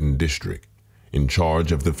Manhattan District, in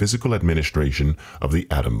charge of the physical administration of the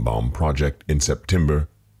atom bomb project in September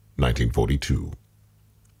 1942.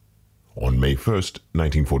 On May 1st,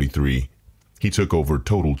 1943, he took over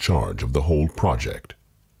total charge of the whole project.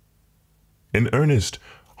 An earnest,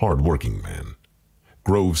 hard-working man,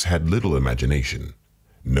 Groves had little imagination,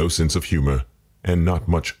 no sense of humor, and not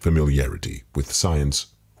much familiarity with science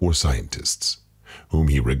or scientists, whom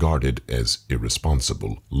he regarded as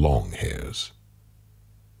irresponsible longhairs.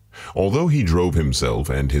 Although he drove himself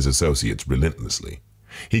and his associates relentlessly,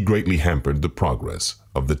 he greatly hampered the progress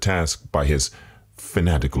of the task by his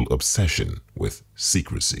fanatical obsession with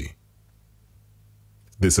secrecy.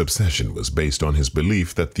 This obsession was based on his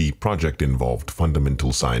belief that the project involved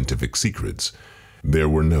fundamental scientific secrets. There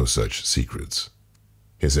were no such secrets.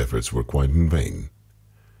 His efforts were quite in vain,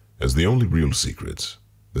 as the only real secrets,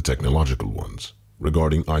 the technological ones,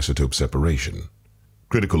 regarding isotope separation,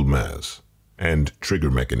 critical mass, and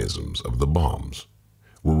trigger mechanisms of the bombs,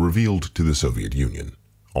 were revealed to the Soviet Union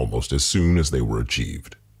almost as soon as they were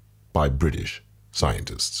achieved by British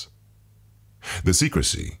scientists. The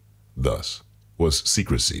secrecy, thus, was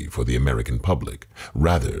secrecy for the American public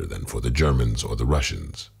rather than for the Germans or the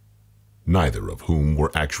Russians, neither of whom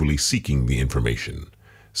were actually seeking the information,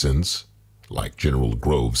 since, like General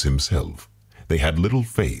Groves himself, they had little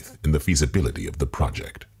faith in the feasibility of the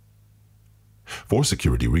project. For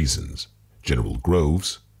security reasons, General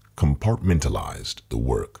Groves compartmentalized the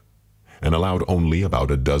work and allowed only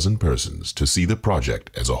about a dozen persons to see the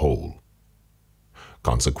project as a whole.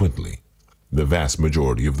 Consequently, the vast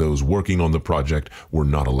majority of those working on the project were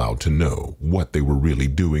not allowed to know what they were really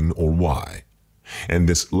doing or why, and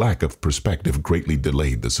this lack of perspective greatly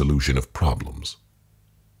delayed the solution of problems.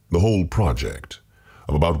 The whole project,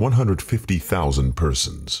 of about 150,000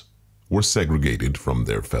 persons, were segregated from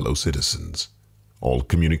their fellow citizens. All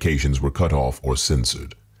communications were cut off or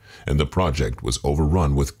censored, and the project was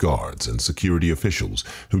overrun with guards and security officials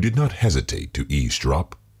who did not hesitate to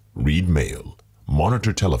eavesdrop, read mail,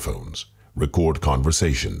 monitor telephones, record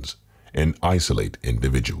conversations, and isolate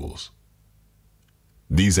individuals.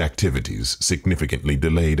 These activities significantly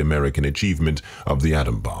delayed American achievement of the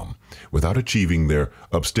atom bomb without achieving their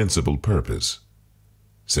ostensible purpose,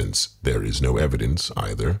 since there is no evidence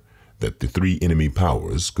either that the three enemy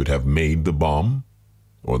powers could have made the bomb,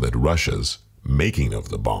 or that Russia's making of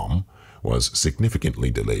the bomb was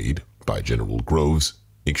significantly delayed by General Groves'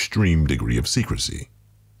 extreme degree of secrecy.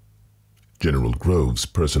 General Groves'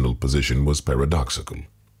 personal position was paradoxical.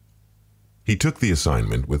 He took the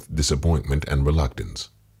assignment with disappointment and reluctance.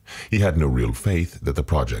 He had no real faith that the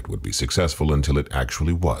project would be successful until it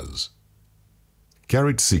actually was.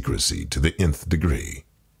 Carried secrecy to the nth degree,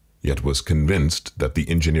 yet was convinced that the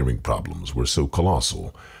engineering problems were so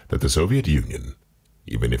colossal that the Soviet Union,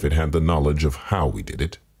 even if it had the knowledge of how we did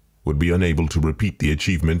it, would be unable to repeat the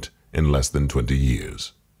achievement in less than 20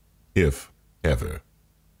 years, if ever.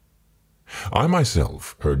 I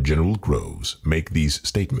myself heard General Groves make these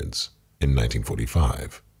statements in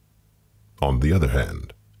 1945. On the other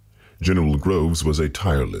hand, General Groves was a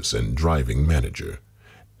tireless and driving manager,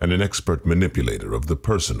 and an expert manipulator of the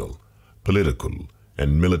personal, political,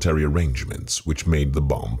 and military arrangements which made the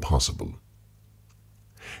bomb possible.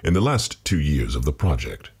 In the last 2 years of the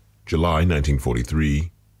project, July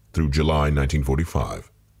 1943 through July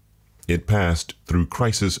 1945, it passed through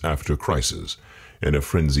crisis after crisis in a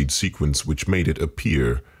frenzied sequence which made it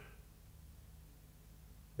appear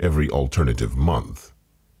every alternative month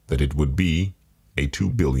that it would be a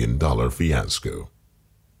 $2 billion fiasco.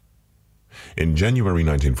 In January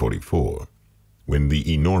 1944, when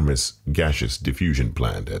the enormous gaseous diffusion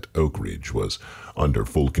plant at Oak Ridge was under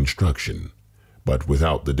full construction, but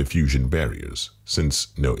without the diffusion barriers, since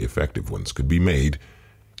no effective ones could be made,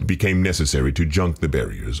 it became necessary to junk the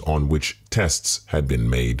barriers on which tests had been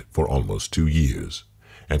made for almost 2 years,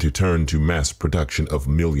 and to turn to mass production of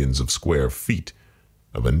millions of square feet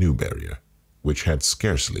of a new barrier, which had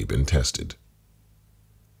scarcely been tested.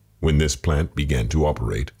 When this plant began to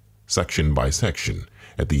operate, section by section,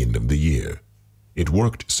 at the end of the year, it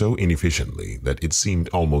worked so inefficiently that it seemed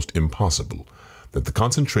almost impossible that the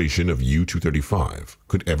concentration of U-235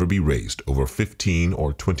 could ever be raised over 15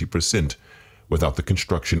 or 20% without the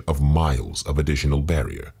construction of miles of additional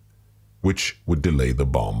barrier, which would delay the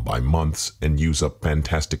bomb by months and use up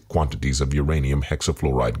fantastic quantities of uranium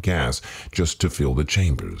hexafluoride gas just to fill the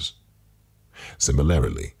chambers.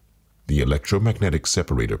 Similarly, the electromagnetic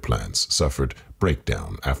separator plants suffered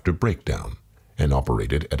breakdown after breakdown and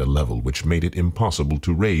operated at a level which made it impossible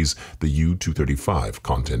to raise the U-235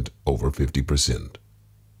 content over 50%.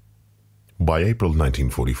 By April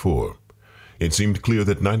 1944, it seemed clear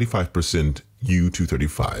that 95%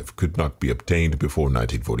 U-235 could not be obtained before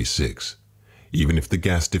 1946, even if the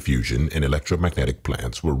gas diffusion and electromagnetic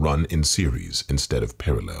plants were run in series instead of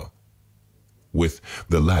parallel, with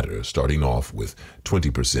the latter starting off with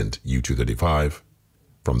 20% U-235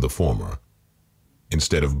 from the former,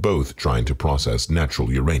 instead of both trying to process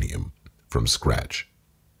natural uranium from scratch.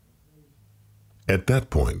 At that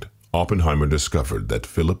point, Oppenheimer discovered that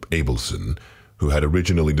Philip Abelson, who had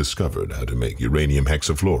originally discovered how to make uranium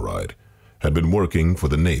hexafluoride, had been working for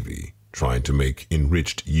the Navy trying to make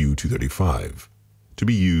enriched U-235 to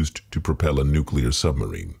be used to propel a nuclear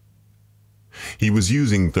submarine. He was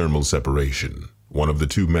using thermal separation, one of the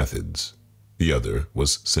two methods. The other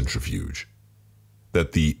was centrifuge,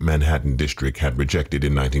 that the Manhattan District had rejected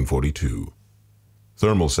in 1942.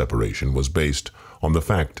 Thermal separation was based on the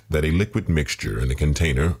fact that a liquid mixture in a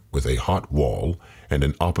container with a hot wall and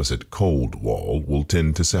an opposite cold wall will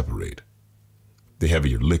tend to separate. The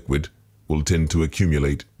heavier liquid will tend to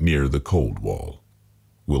accumulate near the cold wall,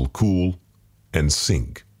 will cool and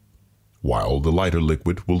sink, while the lighter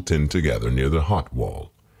liquid will tend to gather near the hot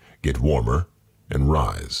wall, get warmer, and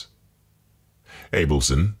rise.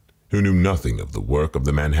 Abelson, who knew nothing of the work of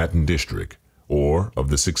the Manhattan District or of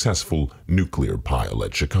the successful nuclear pile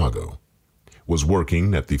at Chicago, was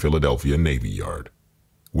working at the Philadelphia Navy Yard,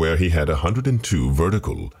 where he had 102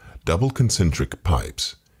 vertical, double concentric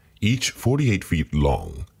pipes, each 48 feet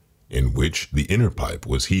long, in which the inner pipe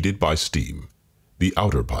was heated by steam, the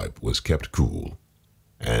outer pipe was kept cool,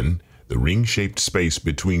 and the ring-shaped space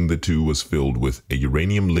between the two was filled with a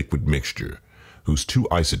uranium liquid mixture whose two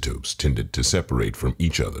isotopes tended to separate from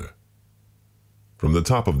each other. From the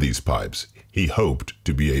top of these pipes, he hoped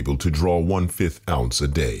to be able to draw 1/5 ounce a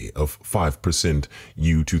day of 5%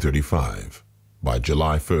 U-235 by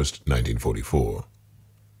July 1st, 1944.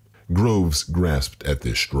 Groves grasped at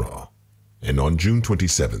this straw, and on June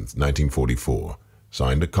 27, 1944,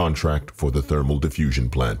 signed a contract for the thermal diffusion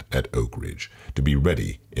plant at Oak Ridge to be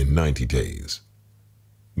ready in 90 days.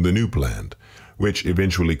 The new plant, which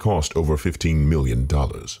eventually cost over $15 million,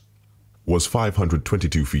 was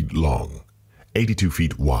 522 feet long, 82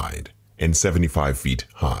 feet wide, and 75 feet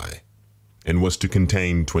high, and was to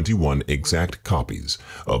contain 21 exact copies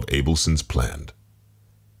of Abelson's plant,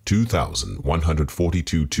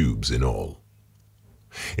 2,142 tubes in all.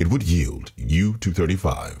 It would yield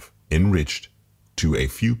U-235 enriched to a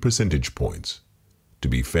few percentage points to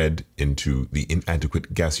be fed into the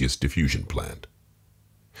inadequate gaseous diffusion plant.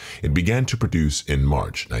 It began to produce in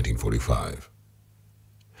March 1945.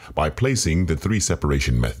 By placing the 3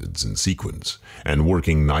 separation methods in sequence and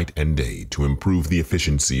working night and day to improve the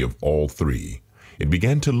efficiency of all 3, it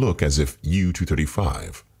began to look as if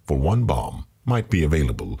U-235 for one bomb might be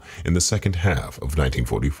available in the second half of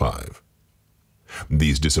 1945.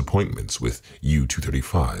 These disappointments with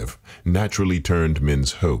U-235 naturally turned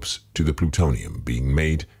men's hopes to the plutonium being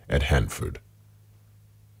made at Hanford.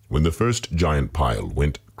 When the first giant pile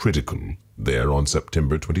went critical there on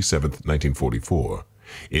September 27, 1944,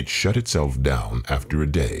 it shut itself down after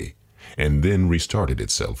a day and then restarted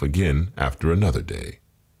itself again after another day.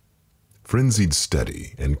 Frenzied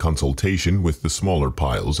study and consultation with the smaller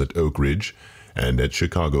piles at Oak Ridge and at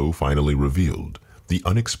Chicago finally revealed the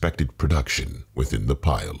unexpected production within the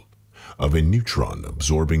pile of a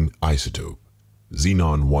neutron-absorbing isotope,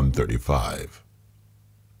 xenon-135,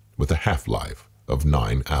 with a half-life of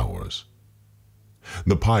 9 hours.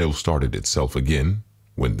 The pile started itself again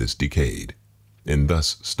when this decayed, and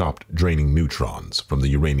thus stopped draining neutrons from the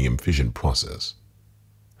uranium fission process.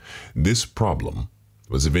 This problem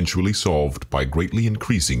was eventually solved by greatly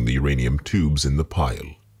increasing the uranium tubes in the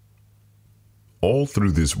pile. All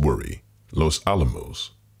through this worry, Los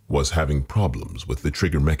Alamos was having problems with the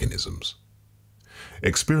trigger mechanisms.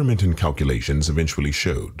 Experiment and calculations eventually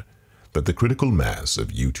showed that the critical mass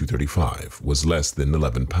of U-235 was less than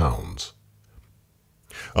 11 pounds,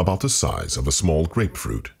 about the size of a small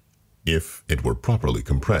grapefruit, if it were properly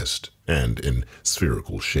compressed and in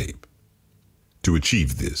spherical shape. To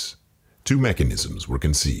achieve this, two mechanisms were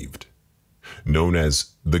conceived, known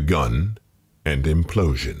as the gun and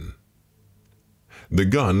implosion. The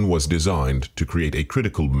gun was designed to create a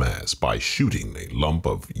critical mass by shooting a lump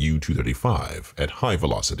of U-235 at high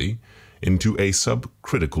velocity into a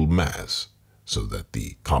subcritical mass so that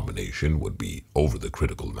the combination would be over the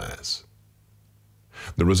critical mass.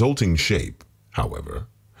 The resulting shape, however,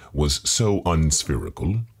 was so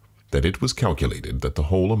unspherical that it was calculated that the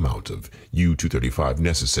whole amount of U-235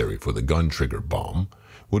 necessary for the gun trigger bomb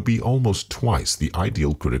would be almost twice the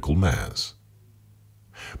ideal critical mass.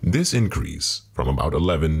 This increase from about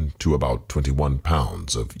 11 to about 21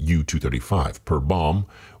 pounds of U-235 per bomb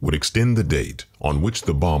would extend the date on which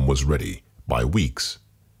the bomb was ready by weeks,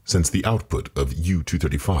 since the output of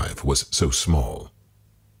U-235 was so small.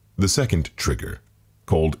 The second trigger,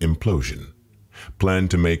 called implosion,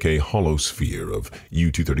 planned to make a hollow sphere of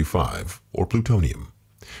U-235 or plutonium,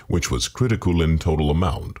 which was critical in total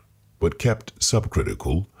amount, but kept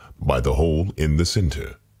subcritical by the hole in the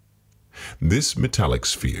center. This metallic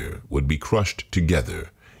sphere would be crushed together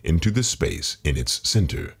into the space in its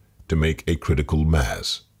center to make a critical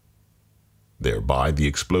mass. Thereby, the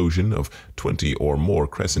explosion of 20 or more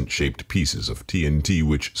crescent-shaped pieces of TNT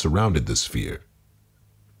which surrounded the sphere.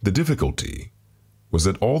 The difficulty was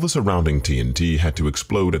that all the surrounding TNT had to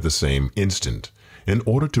explode at the same instant in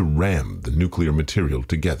order to ram the nuclear material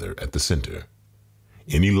together at the center.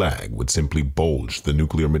 Any lag would simply bulge the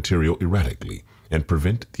nuclear material erratically and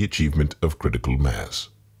prevent the achievement of critical mass.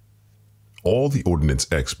 All the ordnance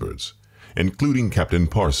experts, including Captain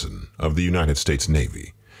Parson of the United States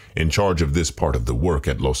Navy, in charge of this part of the work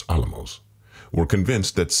at Los Alamos, were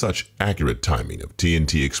convinced that such accurate timing of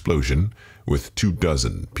TNT explosion, with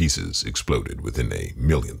 24 pieces exploded within a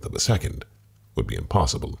millionth of a second, would be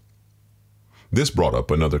impossible. This brought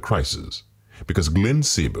up another crisis, because Glenn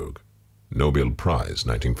Seaborg, Nobel Prize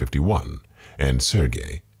 1951, and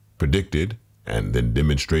Sergei predicted and then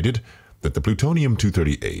demonstrated that the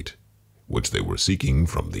plutonium-238, which they were seeking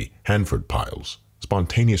from the Hanford piles,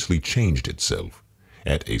 spontaneously changed itself,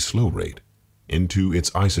 at a slow rate, into its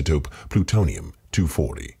isotope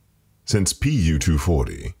plutonium-240. Since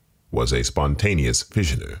Pu-240 was a spontaneous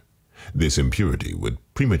fissioner, this impurity would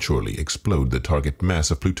prematurely explode the target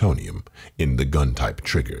mass of plutonium in the gun-type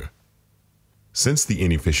trigger. Since the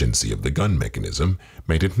inefficiency of the gun mechanism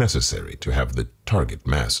made it necessary to have the target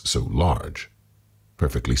mass so large,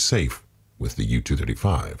 perfectly safe with the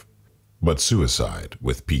U-235, but suicide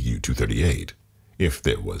with Pu-238 if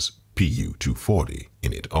there was Pu-240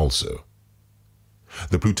 in it also.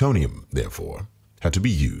 The plutonium, therefore, had to be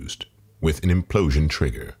used with an implosion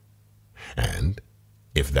trigger, and,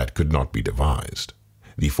 if that could not be devised,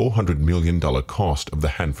 the $400 million cost of the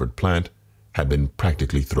Hanford plant had been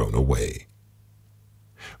practically thrown away.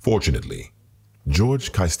 Fortunately,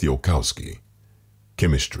 George Kościołkowski,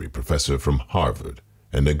 chemistry professor from Harvard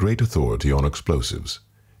and a great authority on explosives,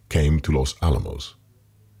 came to Los Alamos,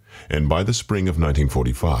 and by the spring of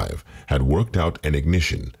 1945 had worked out an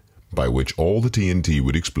ignition by which all the TNT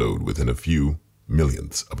would explode within a few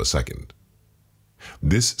millionths of a second.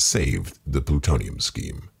 This saved the plutonium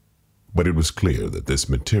scheme, but it was clear that this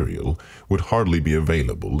material would hardly be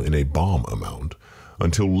available in a bomb amount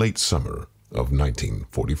until late summer of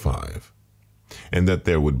 1945, and that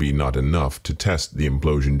there would be not enough to test the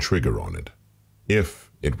implosion trigger on it,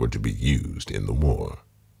 if it were to be used in the war.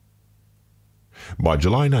 By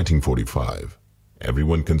July 1945,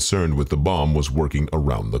 everyone concerned with the bomb was working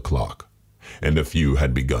around the clock, and a few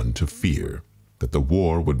had begun to fear that the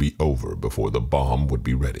war would be over before the bomb would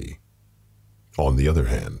be ready. On the other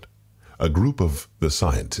hand, a group of the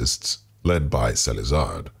scientists, led by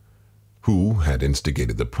Salazar, who had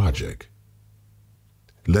instigated the project,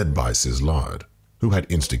 led by Szilard, who had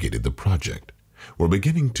instigated the project, were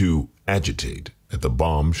beginning to agitate that the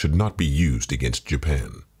bomb should not be used against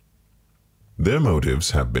Japan. Their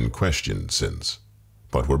motives have been questioned since,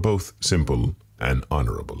 but were both simple and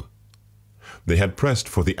honorable. They had pressed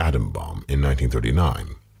for the atom bomb in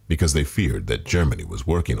 1939 because they feared that Germany was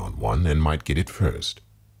working on one and might get it first.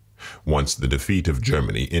 Once the defeat of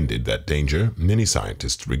Germany ended that danger, many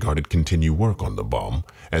scientists regarded continued work on the bomb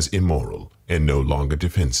as immoral and no longer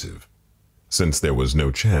defensive, since there was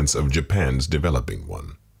no chance of Japan's developing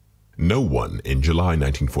one. No one in July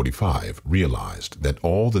 1945 realized that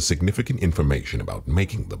all the significant information about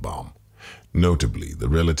making the bomb, notably the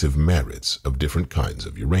relative merits of different kinds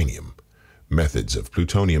of uranium, methods of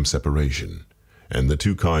plutonium separation, and the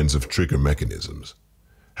two kinds of trigger mechanisms,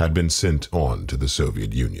 had been sent on to the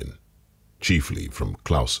Soviet Union, chiefly from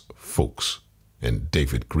Klaus Fuchs and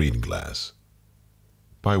David Greenglass,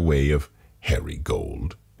 by way of Harry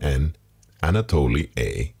Gold and Anatoly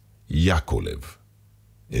A. Yakovlev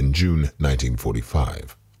in June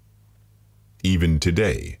 1945. Even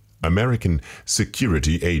today, American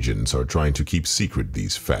security agents are trying to keep secret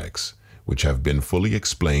these facts, which have been fully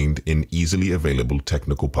explained in easily available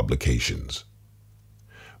technical publications.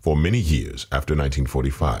 For many years after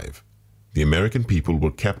 1945, the American people were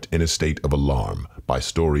kept in a state of alarm by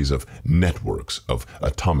stories of networks of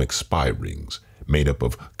atomic spy rings made up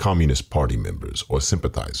of Communist Party members or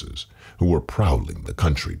sympathizers who were prowling the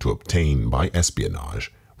country to obtain by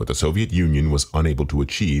espionage what the Soviet Union was unable to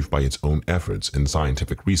achieve by its own efforts in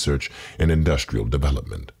scientific research and industrial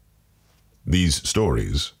development. These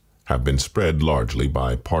stories have been spread largely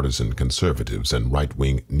by partisan conservatives and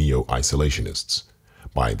right-wing neo-isolationists,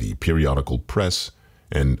 by the periodical press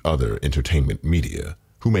and other entertainment media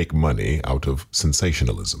who make money out of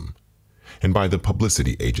sensationalism, and by the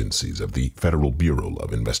publicity agencies of the Federal Bureau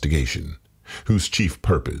of Investigation, whose chief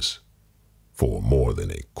purpose, for more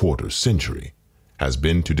than a quarter century, has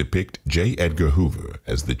been to depict J. Edgar Hoover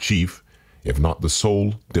as the chief, if not the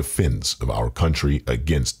sole, defense of our country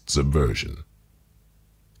against subversion.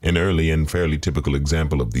 An early and fairly typical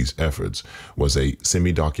example of these efforts was a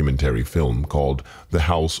semi-documentary film called The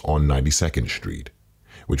House on 92nd Street,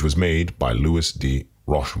 which was made by Louis de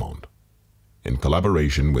Rochemont in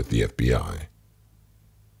collaboration with the FBI,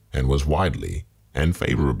 and was widely and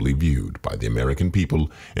favorably viewed by the American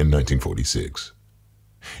people in 1946.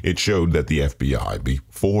 It showed that the FBI,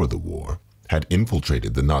 before the war, had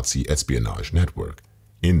infiltrated the Nazi espionage network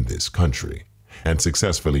in this country and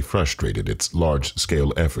successfully frustrated its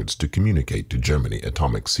large-scale efforts to communicate to Germany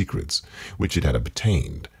atomic secrets which it had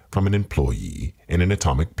obtained from an employee in an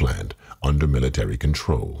atomic plant under military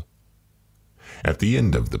control. At the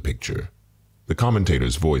end of the picture, the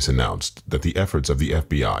commentator's voice announced that the efforts of the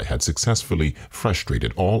FBI had successfully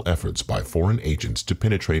frustrated all efforts by foreign agents to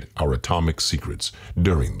penetrate our atomic secrets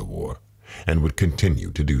during the war, and would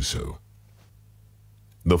continue to do so.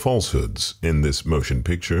 The falsehoods in this motion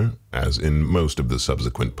picture, as in most of the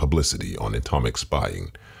subsequent publicity on atomic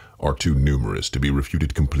spying, are too numerous to be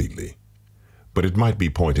refuted completely. But it might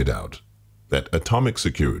be pointed out that atomic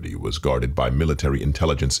security was guarded by military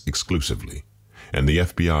intelligence exclusively, and the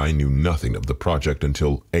FBI knew nothing of the project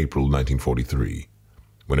until April 1943,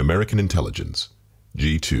 when American intelligence,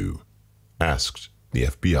 G2, asked the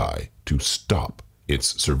FBI to stop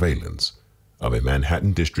its surveillance of a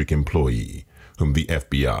Manhattan District employee whom the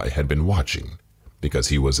FBI had been watching because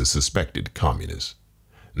he was a suspected communist,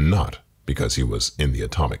 not because he was in the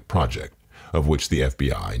atomic project, of which the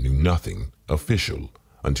FBI knew nothing official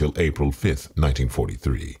until April 5,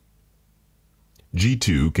 1943.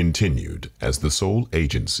 G2 continued as the sole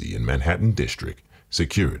agency in Manhattan District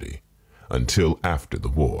security until after the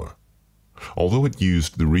war, although it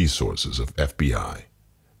used the resources of FBI,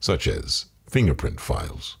 such as fingerprint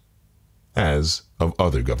files, as of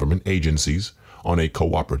other government agencies on a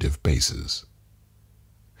cooperative basis.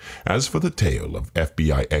 As for the tale of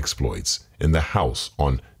FBI exploits in the house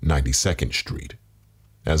on 92nd Street,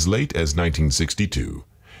 as late as 1962,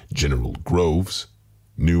 General Groves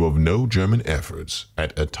knew of no German efforts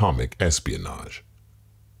at atomic espionage.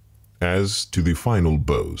 As to the final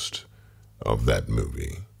boast of that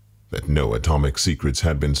movie, that no atomic secrets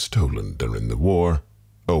had been stolen during the war,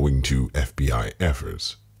 owing to FBI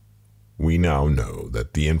efforts, we now know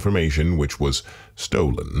that the information which was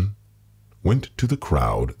stolen went to the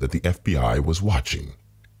crowd that the FBI was watching,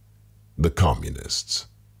 the communists.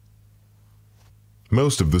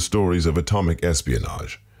 Most of the stories of atomic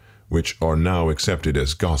espionage, which are now accepted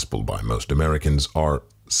as gospel by most Americans, are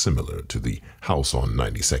similar to the house on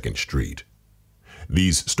 92nd Street.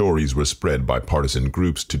 These stories were spread by partisan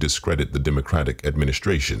groups to discredit the Democratic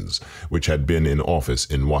administrations, which had been in office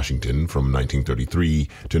in Washington from 1933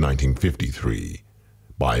 to 1953,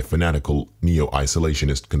 by fanatical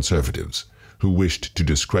neo-isolationist conservatives who wished to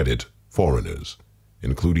discredit foreigners,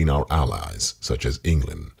 including our allies such as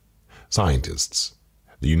England, scientists,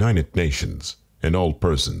 the United Nations, and all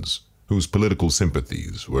persons whose political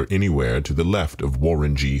sympathies were anywhere to the left of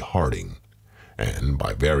Warren G. Harding, and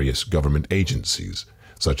by various government agencies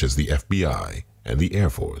such as the FBI and the Air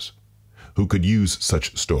Force, who could use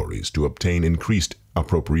such stories to obtain increased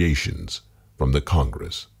appropriations from the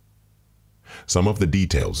Congress. Some of the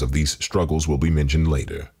details of these struggles will be mentioned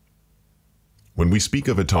later. When we speak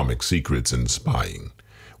of atomic secrets and spying,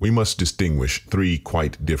 we must distinguish three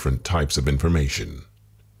quite different types of information.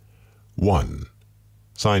 1.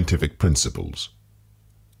 Scientific principles.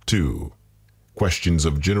 2. Questions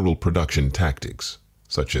of general production tactics,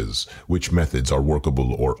 such as which methods are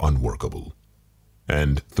workable or unworkable.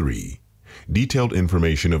 And 3. Detailed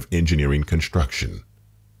information of engineering construction.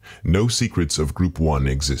 No secrets of Group 1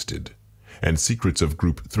 existed, and secrets of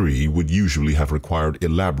Group 3 would usually have required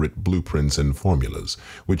elaborate blueprints and formulas,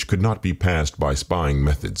 which could not be passed by spying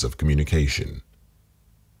methods of communication.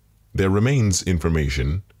 There remains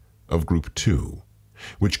information of Group 2,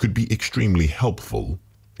 which could be extremely helpful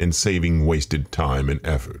in saving wasted time and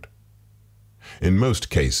effort. In most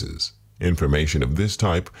cases, information of this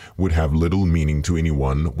type would have little meaning to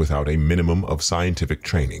anyone without a minimum of scientific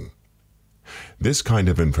training. This kind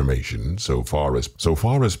of information, so far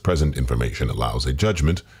as present information allows a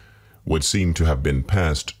judgment, would seem to have been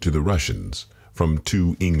passed to the Russians from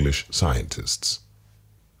two English scientists,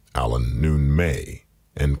 Alan Noon May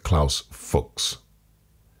and Klaus Fuchs,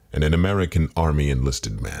 and an American Army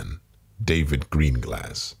enlisted man, David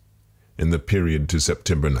Greenglass, in the period to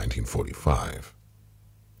September 1945.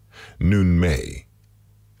 Noon May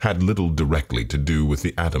had little directly to do with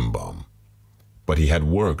the atom bomb, but he had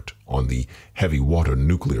worked on the heavy water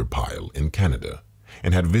nuclear pile in Canada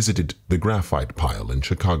and had visited the graphite pile in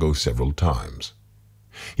Chicago several times.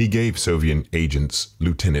 He gave Soviet agents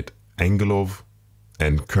Lieutenant Angelov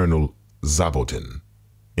and Colonel Zabotin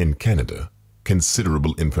in Canada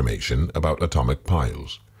considerable information about atomic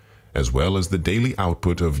piles, as well as the daily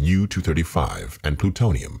output of U-235 and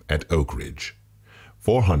plutonium at Oak Ridge,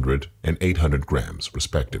 400 and 800 grams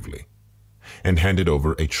respectively, and handed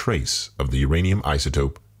over a trace of the uranium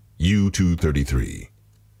isotope U-233.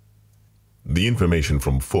 The information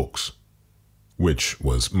from Fuchs, which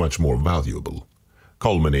was much more valuable,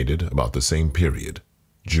 culminated about the same period,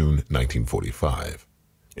 June 1945,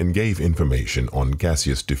 and gave information on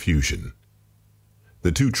gaseous diffusion,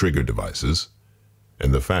 the two trigger devices,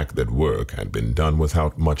 and the fact that work had been done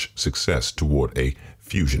without much success toward a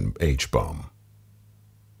fusion H-bomb.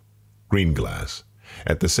 Greenglass,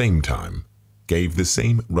 at the same time, gave the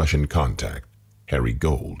same Russian contact, Harry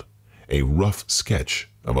Gold, a rough sketch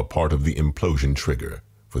of a part of the implosion trigger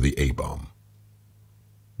for the A-bomb.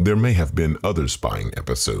 There may have been other spying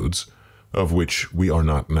episodes of which we are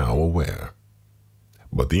not now aware,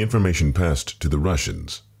 but the information passed to the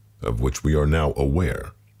Russians, of which we are now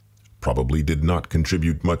aware, probably did not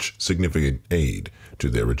contribute much significant aid to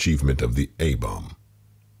their achievement of the A-bomb.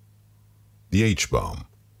 The H-bomb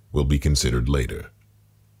will be considered later.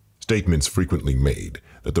 Statements frequently made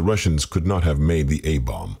that the Russians could not have made the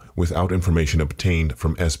A-bomb without information obtained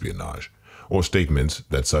from espionage, or statements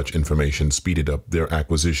that such information speeded up their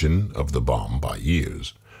acquisition of the bomb by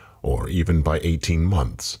years, or even by 18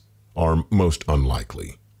 months, are most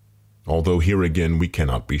unlikely, although here again we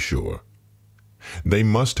cannot be sure. They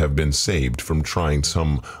must have been saved from trying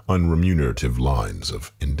some unremunerative lines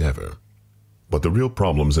of endeavor. But the real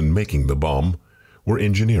problems in making the bomb were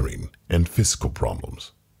engineering and fiscal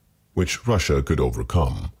problems, which Russia could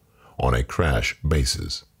overcome on a crash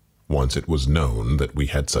basis once it was known that we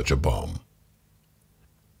had such a bomb.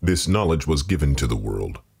 This knowledge was given to the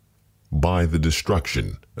world by the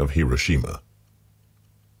destruction of Hiroshima